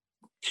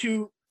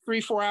 2,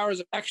 3, 4 hours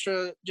of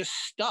extra just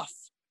stuff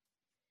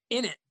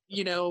in it.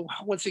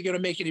 What's it going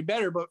to make any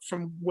better? But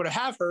from what I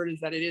have heard is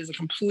that it is a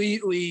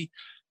completely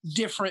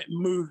different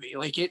movie.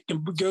 Like it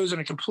goes in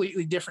a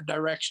completely different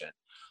direction.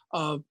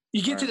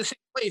 You get to the same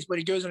place, but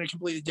it goes in a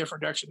completely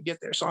different direction to get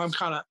there. So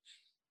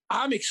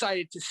I'm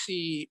excited to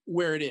see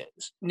where it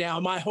is. Now,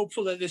 am I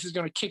hopeful that this is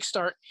going to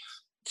kickstart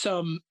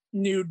some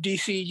new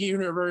DC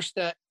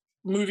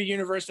movie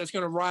universe that's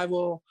going to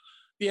rival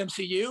the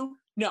MCU?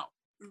 No.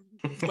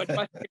 But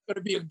I think it's going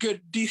to be a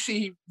good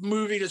DC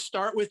movie to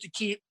start with, to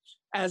keep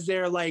as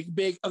their like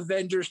big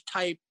Avengers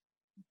type,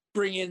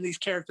 bring in these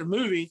character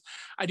movies.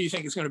 I do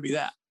think it's going to be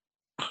that.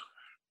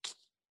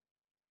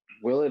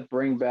 Will it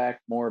bring back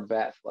more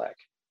Batfleck?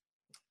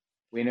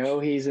 We know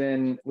he's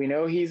in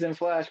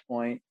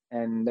Flashpoint,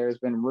 and there's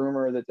been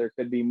rumor that there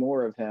could be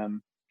more of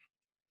him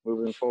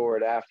moving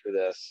forward after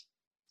this.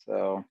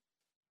 So,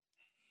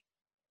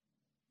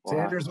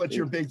 Sanders, what's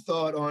your big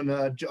thought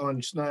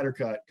on Snyder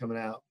Cut coming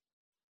out?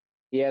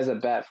 He has a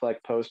Batfleck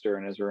poster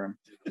in his room.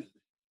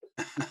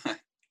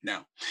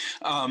 No.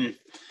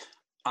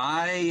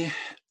 I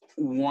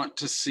want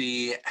to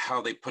see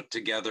how they put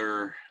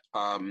together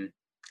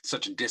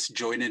such a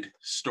disjointed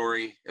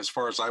story. As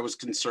far as I was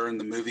concerned,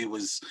 the movie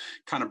was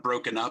kind of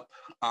broken up.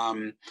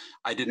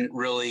 I didn't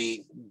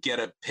really get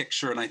a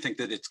picture, and I think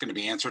that it's going to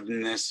be answered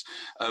in this,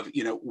 of,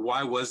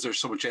 why was there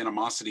so much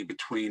animosity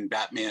between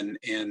Batman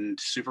and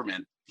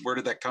Superman? Where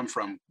did that come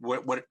from?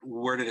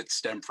 Where did it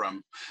stem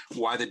from?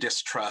 Why the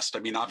distrust? I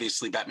mean,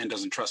 obviously Batman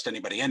doesn't trust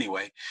anybody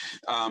anyway.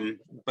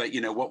 But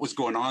what was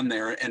going on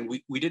there? And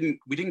we didn't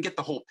get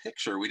the whole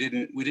picture. We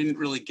didn't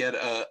really get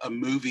a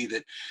movie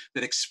that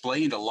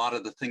explained a lot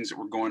of the things that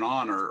were going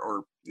on,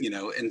 or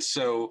and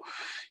so,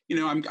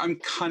 I'm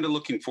kind of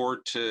looking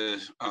forward to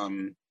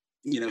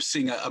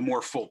seeing a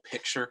more full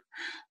picture.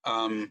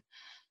 I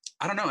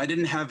don't know. I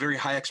didn't have very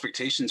high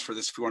expectations for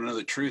this, if you want to know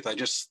the truth. I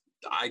just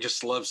I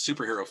just love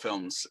superhero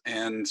films.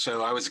 And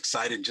so I was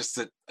excited just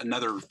that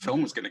another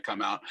film was going to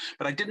come out,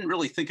 but I didn't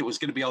really think it was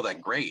going to be all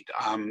that great.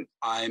 I'm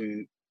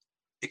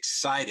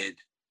excited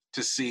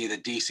to see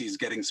that DC is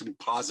getting some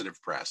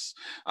positive press.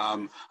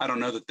 I don't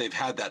know that they've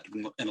had that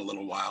in a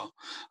little while.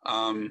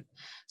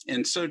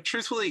 And so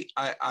truthfully,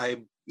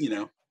 I'm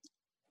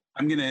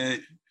going to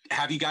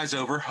have you guys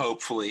over,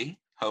 hopefully,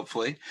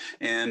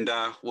 and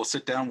we'll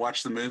sit down,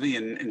 watch the movie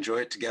and enjoy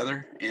it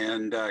together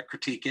and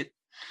critique it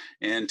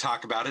and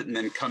talk about it, and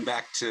then come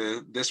back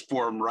to this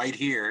forum right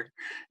here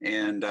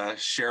and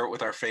share it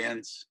with our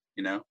fans,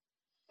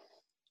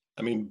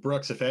 I mean,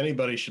 Brooks, if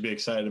anybody should be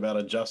excited about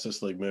a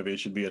Justice League movie, it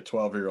should be a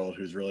 12-year-old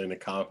who's really into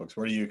comic books.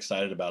 What are you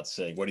excited about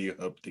seeing? What do you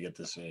hope to get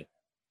to see?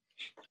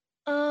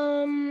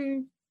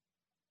 I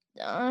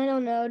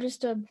don't know,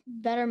 just a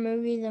better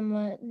movie than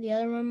what the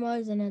other one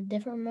was, and a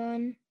different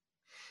one.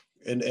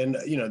 And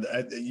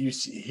you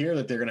hear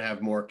that they're going to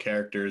have more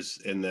characters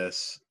in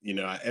this,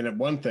 and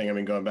one thing, I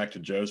mean, going back to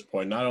Joe's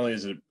point, not only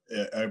is it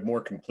a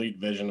more complete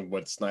vision of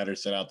what Snyder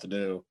set out to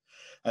do,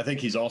 I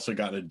think he's also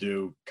got to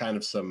do kind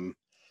of some,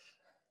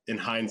 in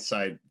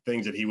hindsight,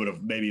 things that he would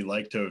have maybe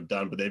liked to have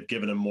done, but they've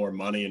given him more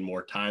money and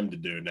more time to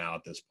do now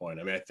at this point.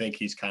 I mean, I think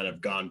he's kind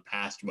of gone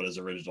past what his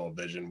original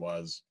vision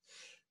was,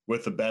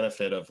 with the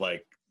benefit of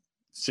like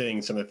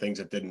seeing some of the things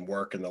that didn't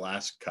work in the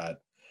last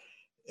cut.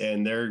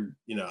 And they're,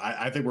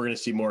 I think we're going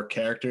to see more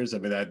characters. I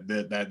mean,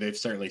 that they've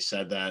certainly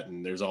said that,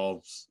 and there's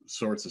all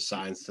sorts of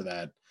signs to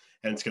that.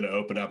 And it's going to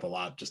open up a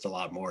lot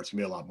more. It's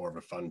going to be a lot more of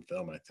a fun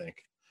film, I think.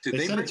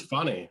 They said it's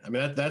funny. I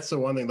mean, that's the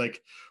one thing.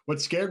 Like, what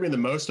scared me the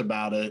most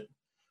about it,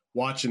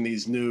 watching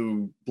these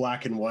new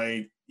black and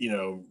white,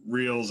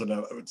 reels, and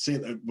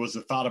it was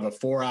the thought of a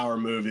 4-hour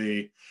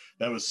movie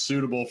that was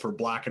suitable for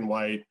black and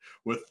white,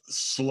 with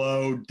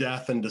slow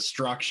death and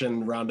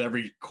destruction around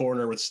every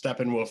corner, with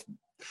Steppenwolf,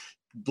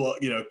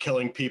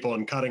 killing people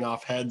and cutting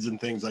off heads and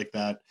things like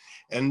that.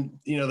 And,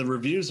 the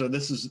reviews are,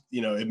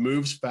 it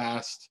moves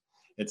fast.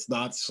 It's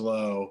not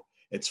slow.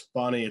 It's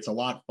funny. It's a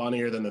lot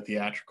funnier than the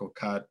theatrical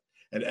cut.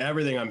 And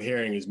everything I'm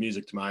hearing is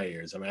music to my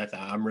ears. I mean,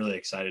 I'm really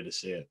excited to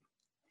see it.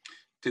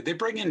 Did they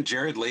bring in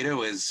Jared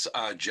Leto as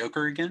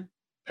Joker again?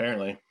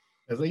 Apparently.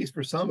 At least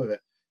for some of it.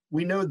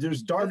 We know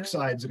there's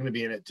Darkseid's going to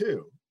be in it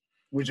too,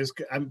 which is,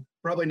 I'm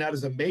probably not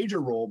as a major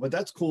role, but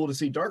that's cool to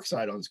see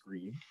Darkseid on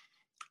screen.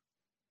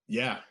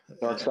 Yeah.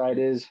 Darkseid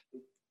is.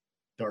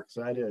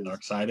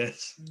 Darkseid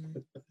is.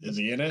 Is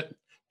he in it?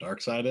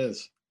 Darkseid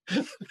is.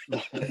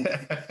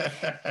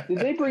 Did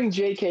they bring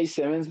J.K.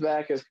 Simmons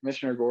back as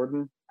Commissioner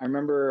Gordon? I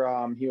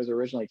remember he was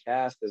originally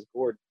cast as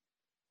Gordon.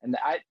 And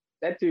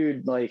that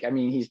dude,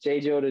 he's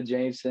J. Jonah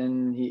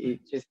Jameson. He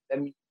just,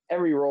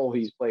 every role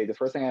he's played. The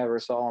first thing I ever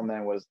saw him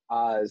in was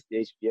Oz,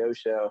 the HBO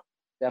show.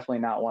 Definitely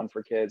not one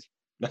for kids.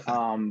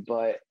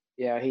 But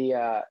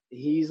yeah,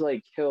 he's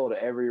killed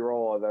every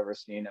role I've ever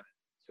seen him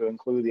in, to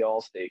include the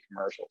Allstate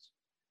commercials.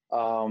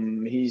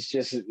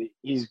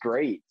 He's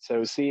great.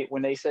 So see,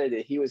 when they said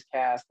that he was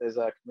cast as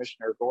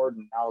Commissioner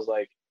Gordon, I was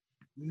like,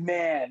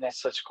 man,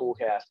 that's such a cool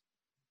cast.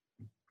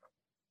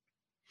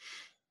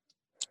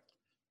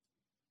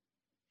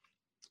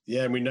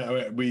 Yeah,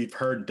 we've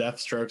heard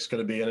Deathstroke's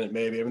going to be in it.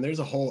 Maybe. I mean, there's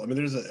a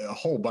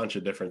whole bunch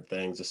of different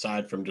things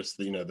aside from just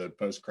the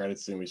post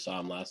credits scene we saw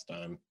him last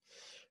time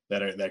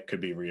that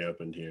could be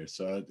reopened here.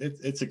 So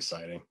it's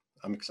exciting.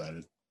 I'm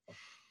excited.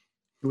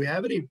 Do we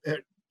have any?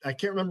 I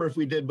can't remember if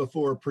we did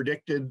before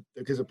predicted,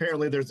 because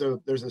apparently there's a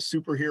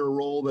superhero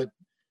role that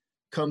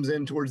comes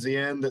in towards the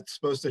end that's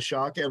supposed to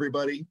shock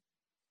everybody.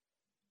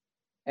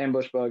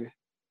 Ambush Bug.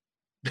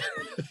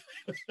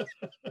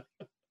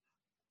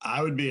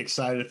 I would be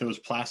excited if it was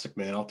Plastic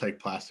Man. I'll take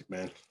Plastic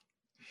Man.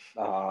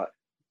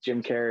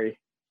 Jim Carrey.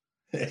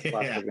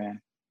 Plastic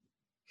Man.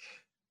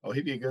 Oh,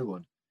 he'd be a good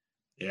one.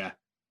 Yeah.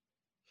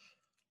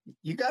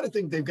 You got to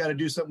think they've got to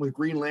do something with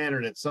Green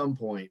Lantern at some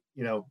point,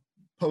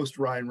 post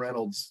Ryan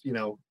Reynolds,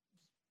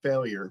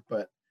 failure.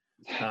 But,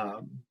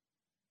 and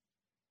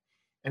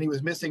he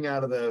was missing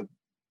out of the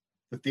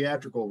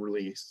theatrical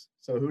release.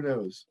 So who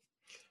knows?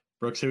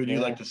 Brooks, who would you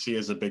like to see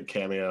as a big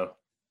cameo?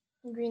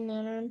 Green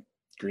Lantern.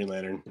 Green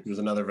Lantern. There's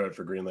another vote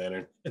for Green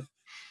Lantern.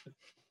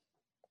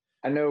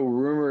 I know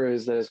rumor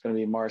is that it's going to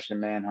be Martian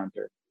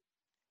Manhunter.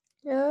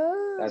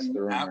 Oh. That's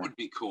the rumor. That would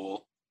be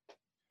cool.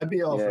 I'd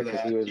be all for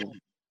that.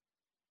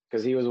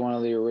 Because he was one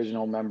of the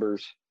original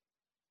members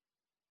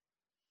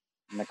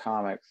in the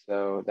comics.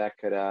 So that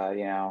could, I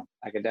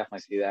could definitely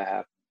see that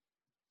happen.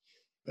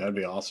 That'd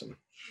be awesome.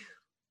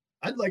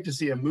 I'd like to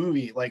see a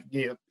movie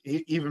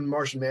even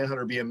Martian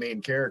Manhunter be a main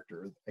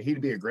character.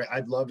 He'd be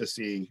I'd love to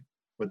see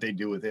what they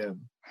do with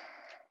him.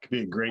 Could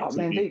be a great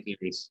TV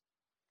series.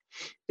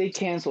 They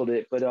canceled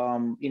it, but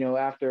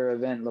after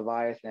Event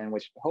Leviathan,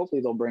 which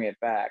hopefully they'll bring it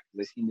back.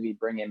 They seem to be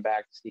bringing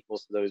back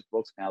sequels to those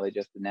books now. They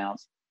just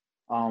announced.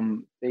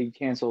 They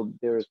canceled.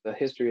 There was the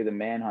history of the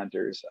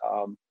Manhunters.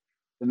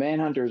 The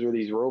Manhunters were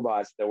these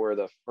robots that were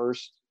the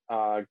first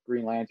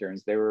Green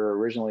Lanterns. They were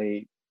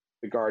originally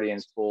the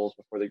Guardians tools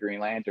before the Green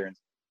Lanterns,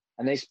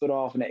 and they split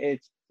off. And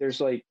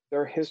there's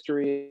their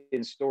history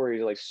and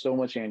stories so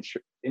much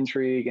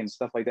intrigue and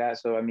stuff like that.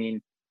 So I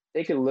mean,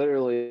 they could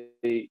literally,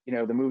 you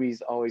know, the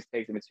movies always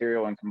take the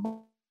material and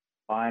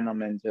combine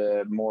them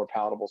into more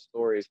palatable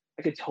stories.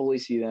 I could totally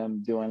see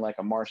them doing like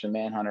a Martian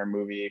Manhunter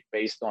movie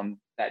based on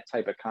that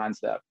type of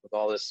concept with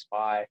all this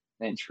spy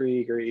and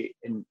intriguery.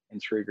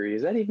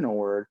 Is that even a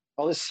word?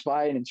 All this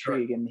spy and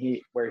intrigue, and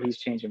where he's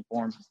changing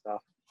forms and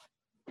stuff.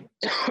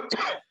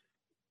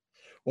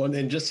 Well,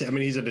 and just, I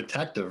mean, he's a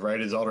detective, right?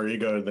 His alter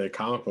ego in the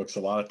comic books a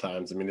lot of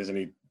times. I mean, isn't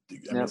he?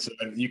 I mean, so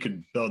you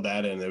could build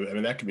that in. I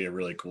mean, that could be a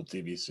really cool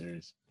TV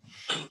series.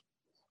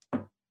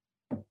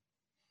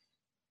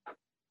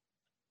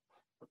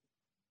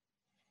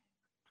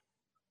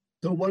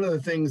 So one of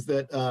the things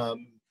that,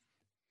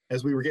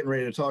 as we were getting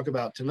ready to talk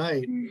about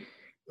tonight,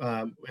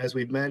 as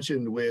we've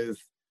mentioned with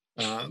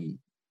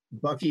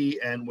Bucky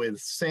and with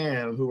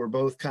Sam, who were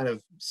both kind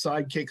of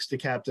sidekicks to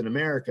Captain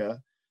America,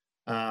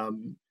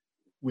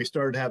 we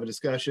started to have a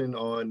discussion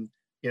on,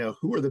 you know,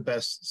 who are the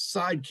best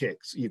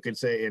sidekicks? You could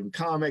say in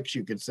comics,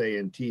 you could say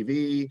in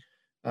TV,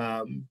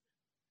 and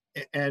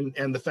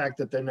the fact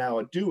that they're now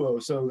a duo,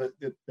 so that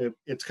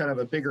it's kind of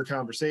a bigger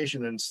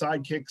conversation. And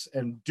sidekicks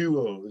and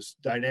duos,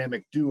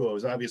 dynamic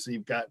duos. Obviously,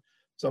 you've got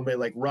somebody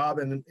like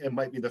Robin. It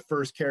might be the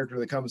first character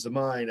that comes to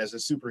mind as a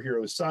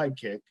superhero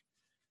sidekick,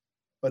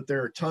 but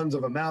there are tons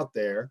of them out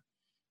there.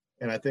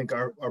 And I think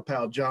our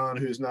pal John,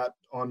 who's not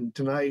on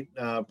tonight,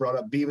 brought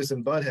up Beavis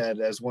and Butthead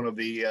as one of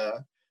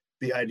the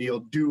ideal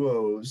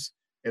duos.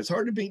 It's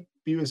hard to beat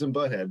Beavis and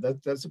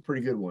Butthead. That's a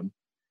pretty good one.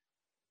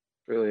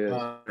 Really is.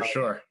 For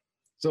sure.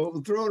 So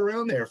we'll throw it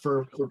around there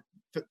for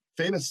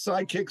famous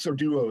sidekicks or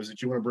duos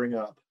that you want to bring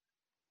up.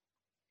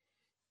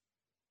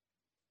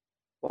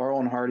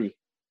 Laurel and Hardy.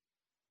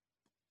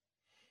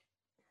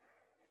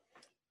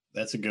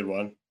 That's a good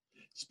one.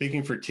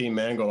 Speaking for Team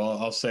Mangold,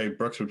 I'll say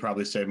Brooks would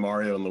probably say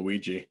Mario and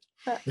Luigi.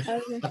 I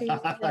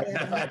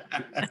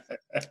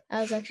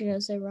was actually going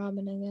to say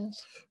Robin, I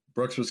guess.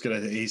 Brooks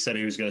he said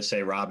he was going to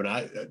say Robin.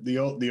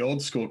 The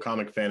old school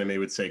comic fan of me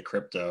would say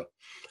Crypto.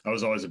 I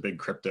was always a big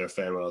Crypto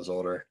fan when I was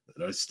older.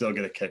 And I still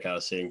get a kick out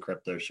of seeing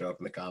Crypto show up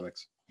in the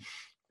comics.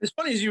 It's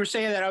funny as you were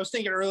saying that. I was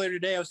thinking earlier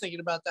today, I was thinking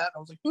about that. I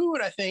was like, who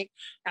would I think?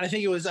 And I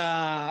think it was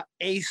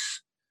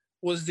Ace,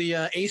 was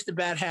the Ace the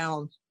Bad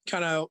Hound,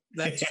 kind of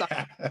that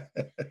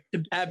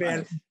to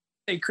Batman.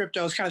 Hey,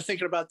 Crypto, I was kind of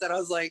thinking about that. I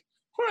was like,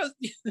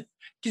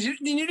 because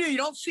you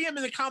don't see him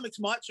in the comics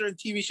much or in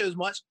TV shows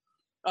much.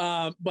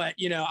 But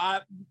you know,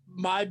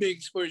 my big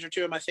exposure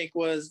to him, I think,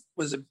 was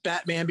a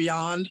Batman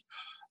Beyond,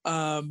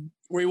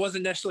 where he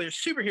wasn't necessarily a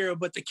superhero,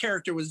 but the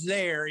character was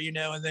there, you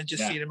know, and then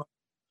just seeing him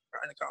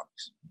in the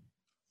comics.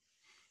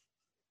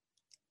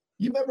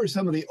 You remember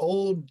some of the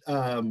old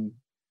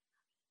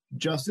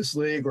Justice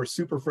League or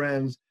Super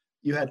Friends?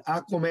 You had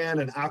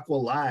Aquaman and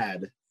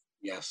Aqualad.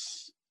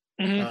 Yes.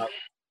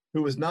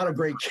 Who was not a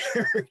great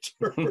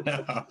character.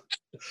 No.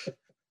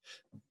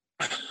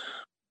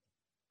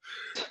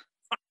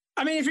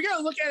 I mean, if you're going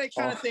to look at it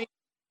kind of thing,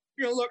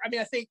 you're going to look, I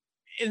mean, I think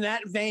in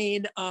that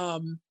vein,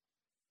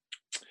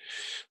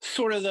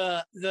 sort of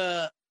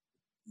the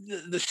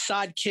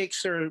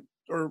sidekicks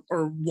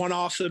or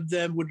one-offs of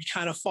them would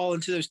kind of fall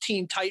into those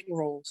Teen Titan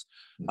roles.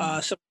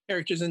 Some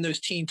characters in those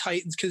Teen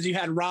Titans, because you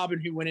had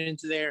Robin who went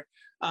into there,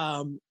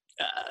 Aqualad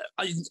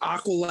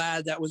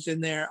that was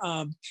in there.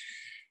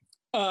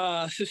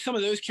 So some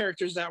of those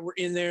characters that were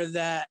in there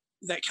that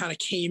kind of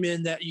came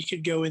in that you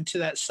could go into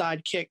that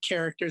sidekick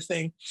character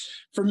thing.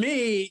 For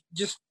me,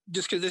 just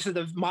because this is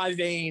my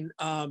vein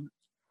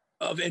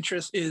of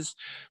interest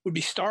would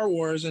be Star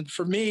Wars. And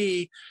for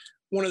me,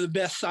 one of the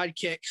best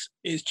sidekicks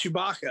is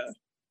Chewbacca,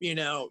 you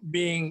know,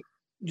 being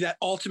that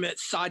ultimate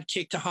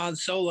sidekick to Han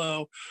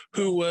Solo,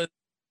 who was,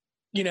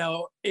 you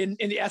know, in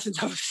the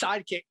essence of a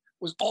sidekick,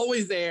 was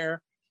always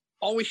there,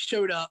 always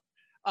showed up,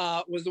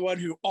 was the one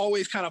who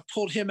always kind of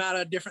pulled him out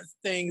of different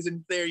things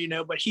and there, you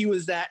know, but he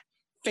was that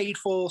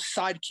faithful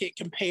sidekick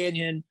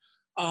companion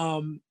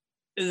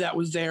that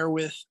was there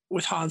with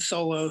Han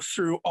Solo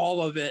through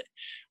all of it,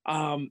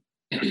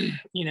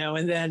 you know,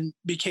 and then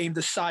became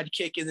the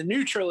sidekick in the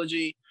new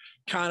trilogy,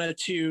 kind of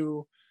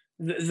to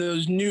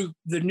the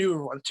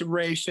newer ones, to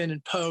Rey, Finn,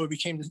 and Poe.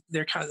 Became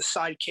they're kind of the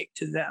sidekick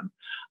to them.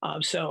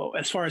 So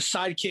as far as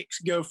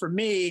sidekicks go for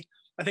me,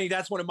 I think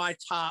that's one of my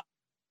top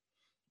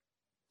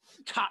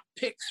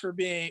picks for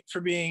being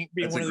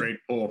that's one a great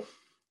pull.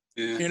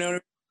 Yeah. You know.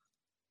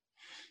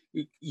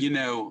 You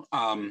know,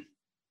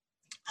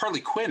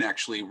 Harley Quinn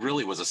actually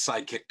really was a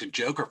sidekick to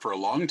Joker for a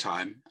long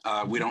time.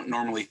 We don't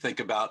normally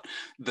think about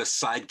the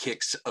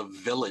sidekicks of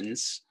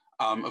villains.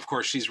 Of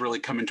course, she's really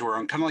come into her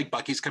own, kind of like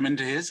Bucky's come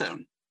into his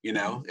own. You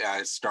know,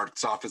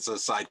 starts off as a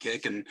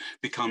sidekick and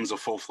becomes a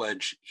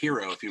full-fledged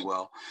hero, if you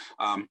will.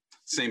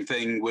 Same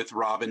thing with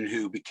Robin,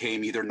 who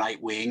became either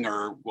Nightwing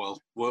or, well,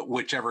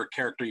 whichever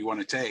character you want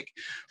to take.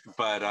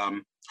 But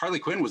Harley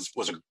Quinn was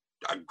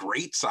a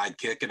great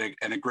sidekick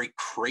and a great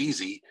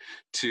crazy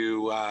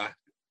to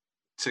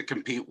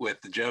compete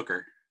with the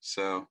Joker.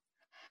 So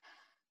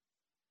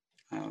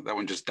that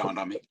one just dawned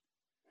on me.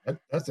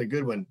 That's a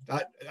good one.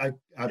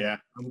 I'm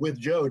with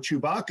Joe.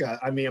 Chewbacca.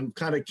 I mean,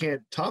 I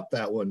can't top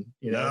that one.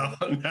 You know,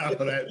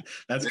 no,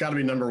 that's got to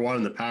be number one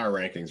in the power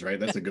rankings, right?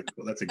 That's a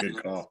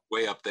good call.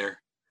 Way up there.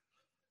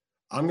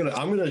 I'm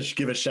gonna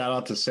give a shout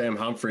out to Sam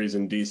Humphries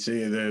in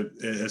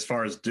DC. As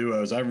far as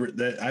duos,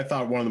 I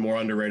thought one of the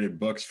more underrated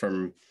books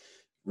from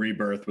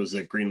Rebirth was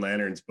the Green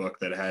Lanterns book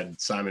that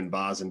had Simon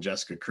Baz and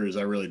Jessica Cruz.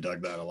 I really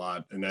dug that a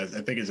lot, and I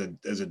think as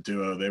a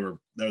duo,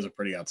 that was a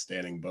pretty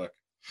outstanding book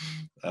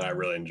that I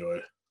really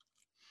enjoyed.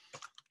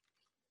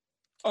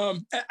 I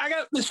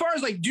got, as far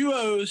as like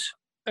duos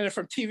and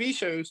from TV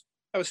shows,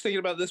 I was thinking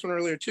about this one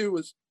earlier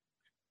too.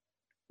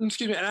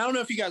 Excuse me, and I don't know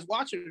if you guys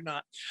watch it or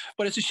not,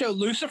 but it's a show,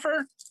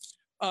 Lucifer.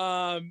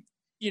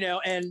 You know,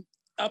 and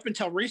up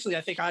until recently,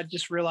 I think I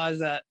just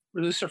realized that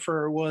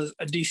Lucifer was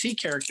a DC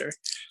character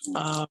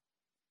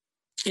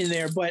in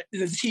there. But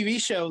the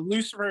TV show,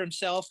 Lucifer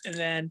himself, and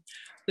then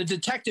the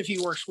detective he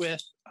works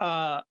with,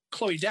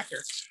 Chloe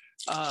Decker,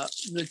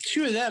 the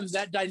two of them,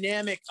 that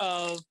dynamic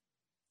of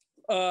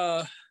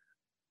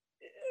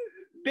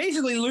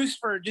basically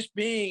Lucifer just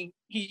being,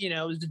 he, you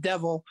know, is the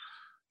devil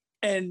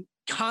and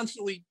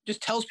constantly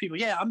just tells people,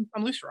 yeah,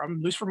 I'm Lucifer.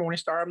 I'm Lucifer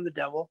Morningstar. I'm the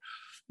devil.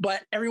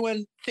 But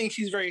everyone thinks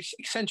he's very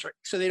eccentric,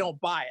 so they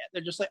don't buy it.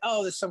 They're just like,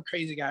 oh, there's some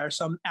crazy guy or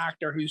some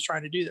actor who's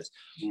trying to do this.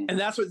 And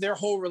that's what their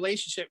whole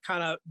relationship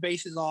kind of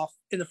bases off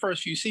in the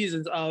first few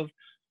seasons, of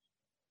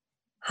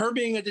her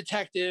being a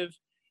detective,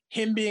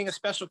 him being a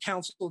special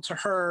counsel to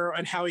her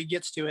and how he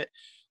gets to it.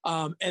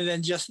 And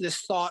then just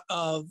this thought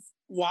of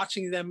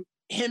watching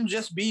him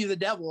just be the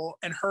devil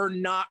and her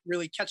not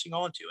really catching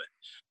on to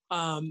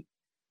it.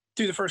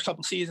 Through the first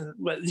couple seasons,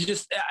 but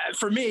just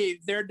for me,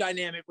 their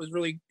dynamic was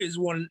really is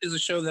a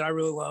show that I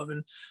really love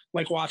and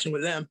like watching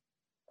with them.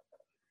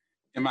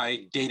 Am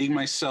I dating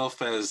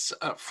myself as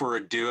for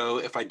a duo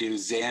if I do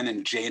Zan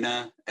and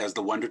Jaina as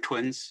the Wonder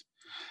Twins?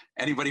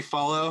 Anybody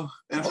follow?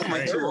 Am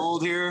I too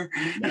old here?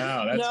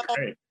 No, that's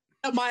great.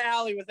 My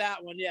alley with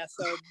that one, yeah.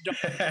 So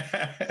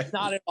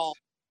not at all.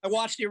 I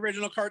watched the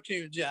original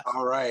cartoons, yeah.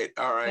 All right.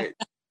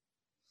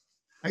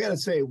 I gotta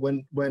say,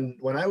 when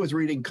I was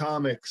reading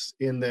comics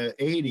in the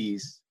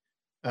 '80s,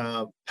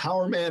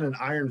 Power Man and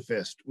Iron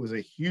Fist was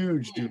a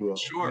huge duo.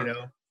 Sure. You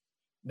know,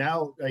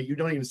 now you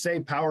don't even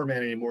say Power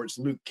Man anymore; it's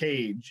Luke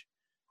Cage.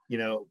 You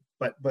know,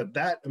 but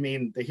that, I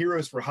mean, the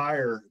Heroes for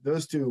Hire,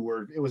 those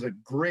two it was a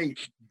great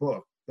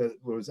book that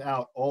was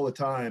out all the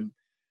time,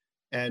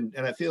 and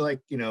I feel like,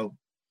 you know,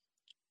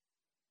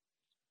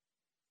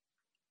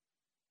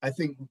 I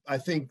think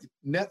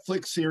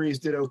Netflix series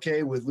did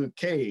okay with Luke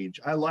Cage.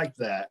 I liked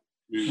that.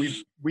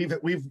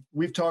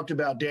 We've talked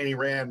about Danny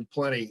Rand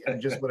plenty, and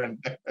just what a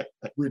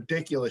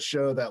ridiculous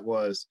show that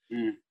was.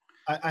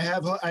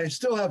 I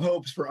still have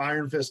hopes for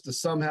Iron Fist to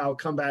somehow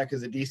come back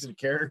as a decent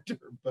character,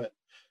 but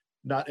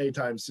not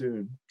anytime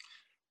soon.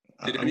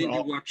 Did any of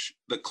you watch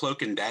the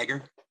Cloak and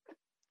Dagger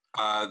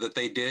that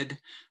they did?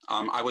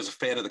 I was a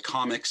fan of the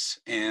comics,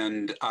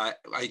 and I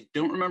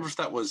don't remember if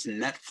that was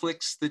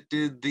Netflix that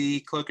did the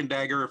Cloak and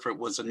Dagger, or if it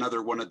was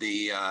another one of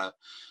the I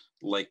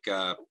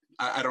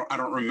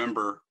don't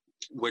remember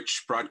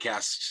which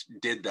broadcasts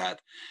did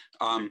that.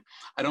 I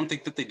don't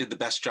think that they did the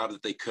best job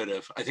that they could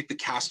have. I think the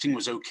casting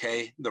was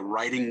okay. The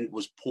writing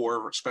was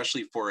poor,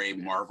 especially for a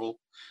Marvel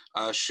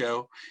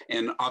show.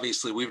 And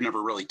obviously we've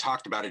never really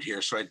talked about it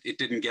here. So it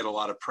didn't get a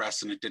lot of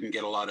press, and it didn't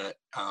get a lot of,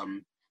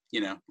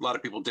 a lot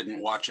of people didn't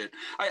watch it.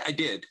 I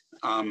did.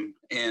 And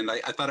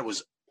I thought it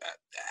was,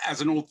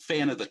 as an old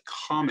fan of the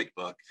comic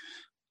book,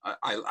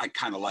 I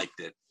kind of liked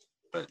it.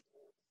 But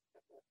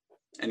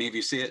any of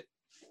you see it?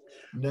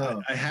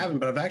 No, I haven't,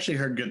 but I've actually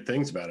heard good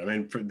things about it. I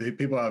mean, for the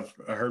people I've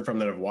heard from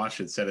that have watched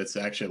it said it's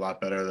actually a lot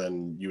better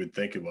than you would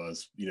think it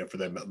was, you know, for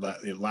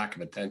the lack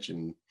of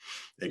attention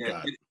it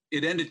got.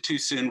 It ended too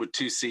soon with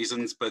 2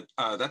 seasons, but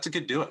that's a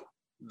good duo.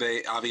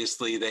 They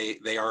obviously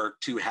they are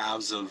 2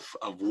 halves of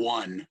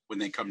one when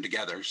they come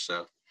together.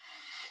 So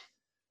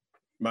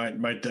my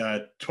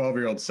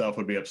 12-year-old self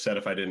would be upset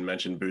if I didn't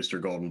mention Booster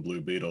Gold and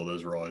Blue Beetle.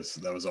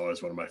 That was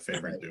always one of my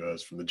favorite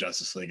duos from the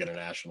Justice League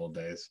International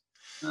days.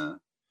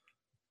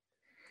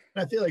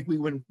 I feel like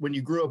when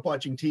you grew up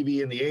watching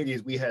TV in the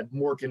 '80s, we had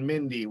Mork and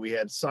Mindy, we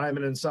had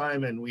Simon and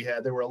Simon,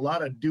 there were a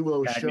lot of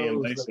duo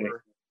shows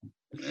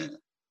that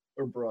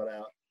were brought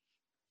out.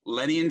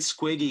 Lenny and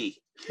Squiggy,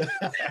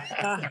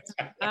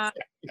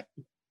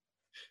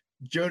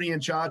 Jody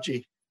and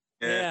Chachi.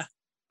 Yeah.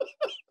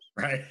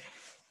 Right.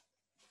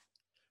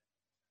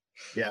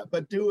 Yeah,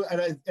 but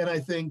I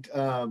think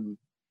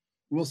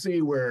we'll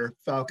see where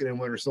Falcon and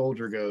Winter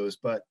Soldier goes,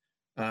 but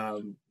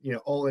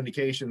all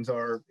indications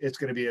are it's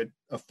going to be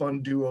a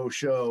fun duo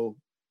show,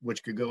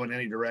 which could go in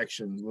any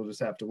direction. We'll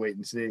just have to wait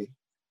and see.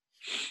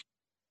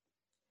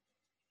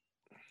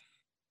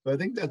 But I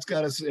think that's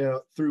got us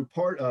through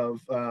part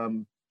of.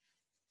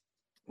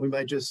 We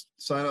might just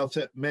sign off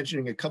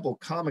mentioning a couple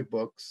comic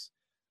books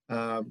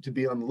to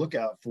be on the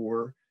lookout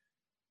for.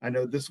 I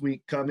know this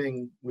week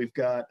coming, we've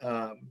got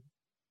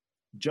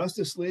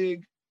Justice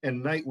League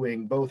and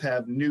Nightwing both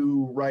have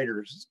new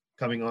writers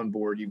coming on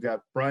board. You've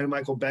got Brian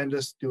Michael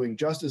Bendis doing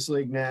Justice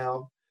League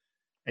now.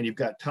 and you've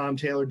got Tom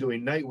Taylor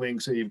doing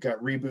Nightwing, so you've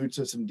got reboots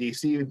of some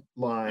DC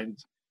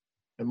lines.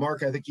 And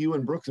Mark, I think you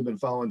and Brooks have been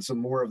following some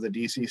more of the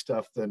DC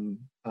stuff than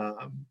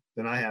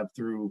I have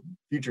through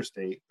Future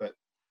State. But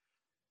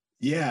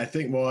yeah, I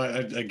think. Well,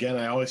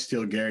 I always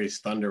steal Gary's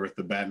thunder with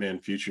the Batman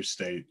Future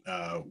State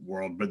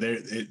world, but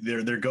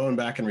they're going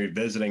back and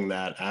revisiting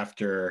that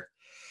after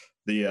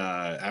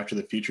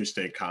the Future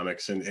State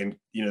comics, and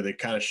you know, they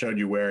kind of showed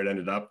you where it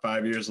ended up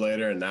 5 years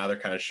later, and now they're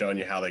kind of showing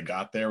you how they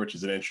got there, which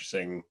is an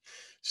interesting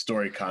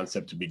story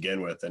concept to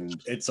begin with. And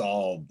it's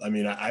all, I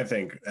mean, I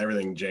think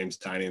everything James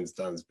Tynion's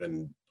done has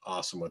been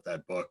awesome with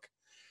that book.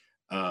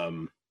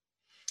 I'm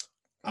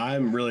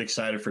really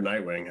excited for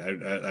Nightwing.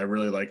 I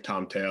really like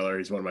Tom Taylor.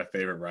 He's one of my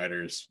favorite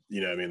writers,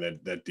 you know, I mean,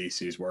 that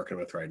DC is working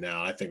with right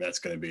now. I think that's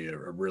going to be a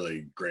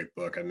really great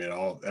book. I mean,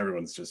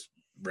 everyone's just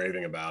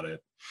raving about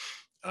it.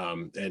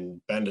 And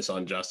Bendis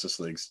on Justice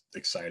League's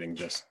exciting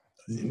just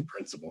in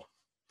principle.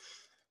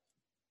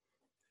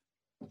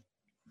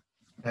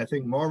 I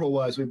think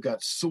Marvel-wise, we've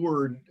got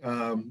Sword,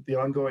 the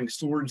ongoing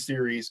Sword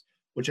series,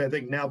 which I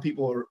think now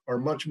people are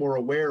much more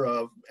aware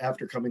of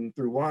after coming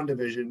through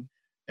WandaVision,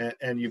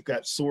 and you've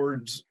got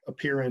Sword's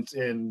appearance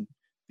in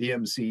the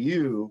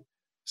MCU.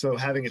 So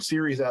having a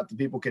series out that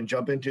people can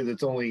jump into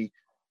that's only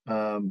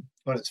on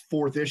its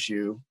fourth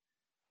issue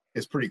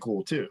is pretty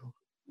cool too.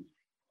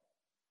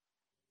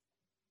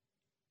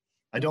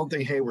 I don't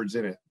think Hayward's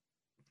in it.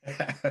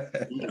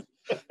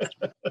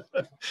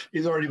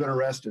 He's already been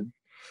arrested.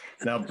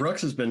 Now,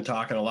 Brooks has been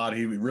talking a lot.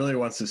 He really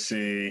wants to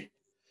see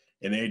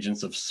an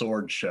Agents of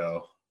S.W.O.R.D.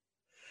 show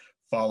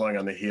following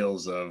on the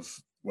heels of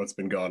what's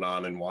been going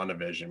on in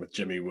WandaVision with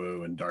Jimmy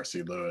Woo and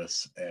Darcy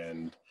Lewis,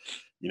 and,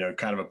 you know,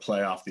 kind of a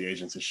play off the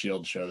Agents of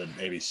S.H.I.E.L.D. show that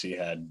ABC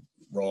had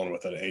rolling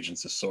with an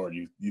Agents of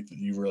S.W.O.R.D.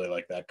 You really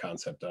like that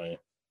concept, don't you?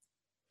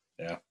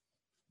 Yeah.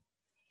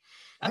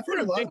 I've heard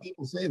a lot of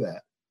people say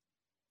that.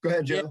 Go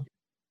ahead, Joe.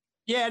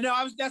 Yeah, no,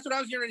 that's what I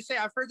was getting ready to say.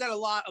 I've heard that a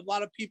lot. A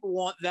lot of people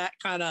want that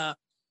kind of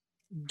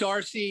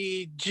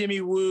Darcy,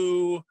 Jimmy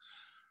Woo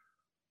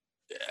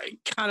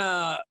kind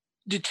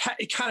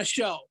of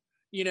show,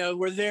 you know,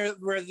 where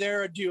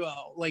they're a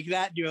duo, like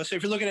that duo. So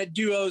if you're looking at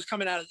duos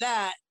coming out of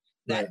that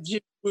right.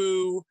 Jimmy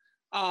Woo,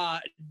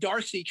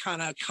 Darcy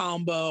kind of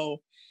combo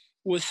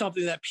was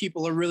something that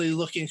people are really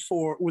looking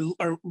for,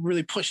 are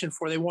really pushing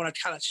for. They want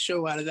to kind of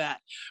show out of that,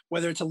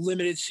 whether it's a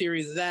limited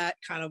series of that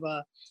kind of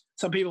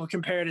some people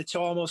compared it to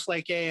almost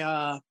like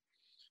a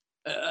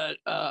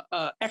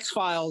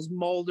X-Files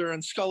Mulder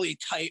and Scully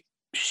type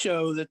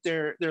show that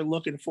they're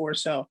looking for.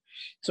 So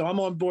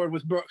I'm on board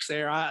with Brooks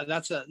there.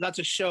 That's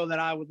a show that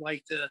I would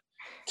like to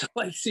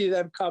like see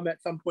them come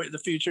at some point in the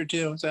future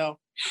too. So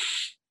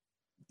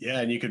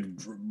yeah, and you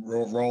could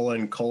roll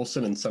in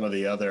Coulson and some of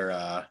the other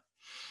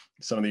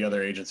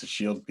Agents of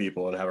S.H.I.E.L.D.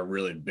 people and have a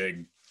really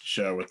big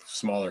show with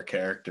smaller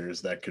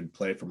characters that could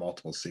play for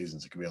multiple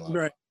seasons. It could be a lot.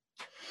 Right.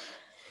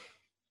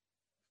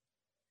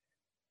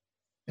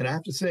 And I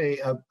have to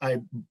say,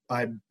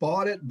 I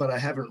bought it, but I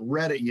haven't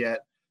read it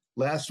yet.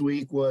 Last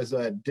week was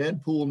a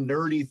Deadpool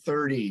Nerdy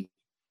 30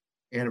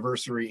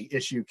 anniversary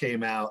issue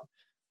came out.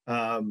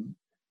 And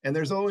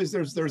there's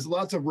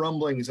lots of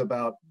rumblings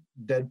about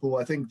Deadpool.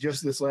 I think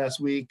just this last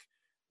week,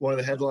 one of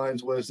the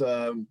headlines was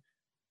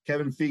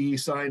Kevin Feige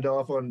signed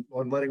off on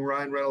letting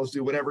Ryan Reynolds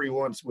do whatever he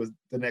wants with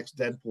the next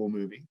Deadpool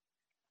movie.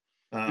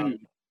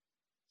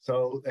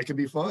 So that could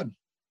be fun.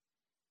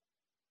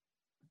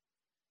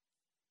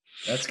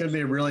 That's going to be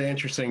a really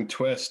interesting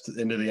twist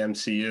into the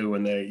MCU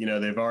when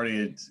they've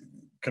already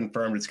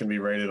confirmed it's going to be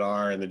rated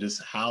R, and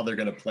just how they're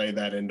going to play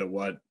that into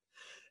what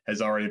has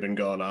already been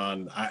going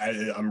on.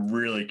 I'm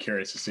really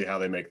curious to see how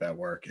they make that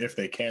work, if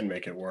they can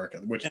make it work,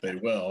 which they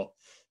will,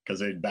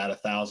 because they bat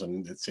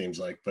 1,000, it seems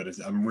like. But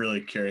I'm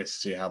really curious to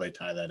see how they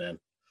tie that in.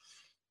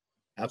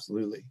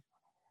 Absolutely.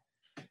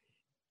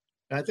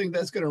 I think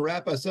that's going to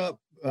wrap us up.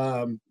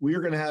 We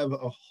are going to have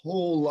a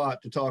whole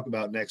lot to talk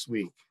about next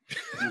week.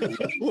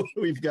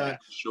 We've got,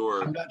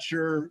 sure. I'm not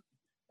sure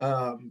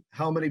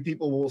how many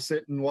people will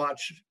sit and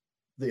watch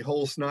the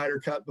whole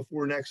Snyder Cut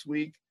before next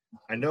week.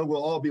 I know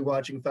we'll all be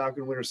watching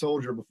Falcon Winter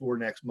Soldier before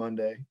next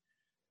Monday.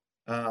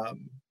 But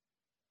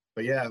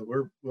yeah,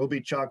 we'll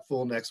be chock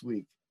full next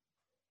week.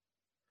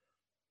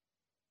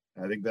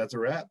 I think that's a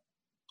wrap.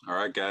 All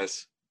right,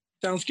 guys.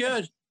 Sounds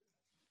good.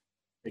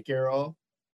 Take care, all.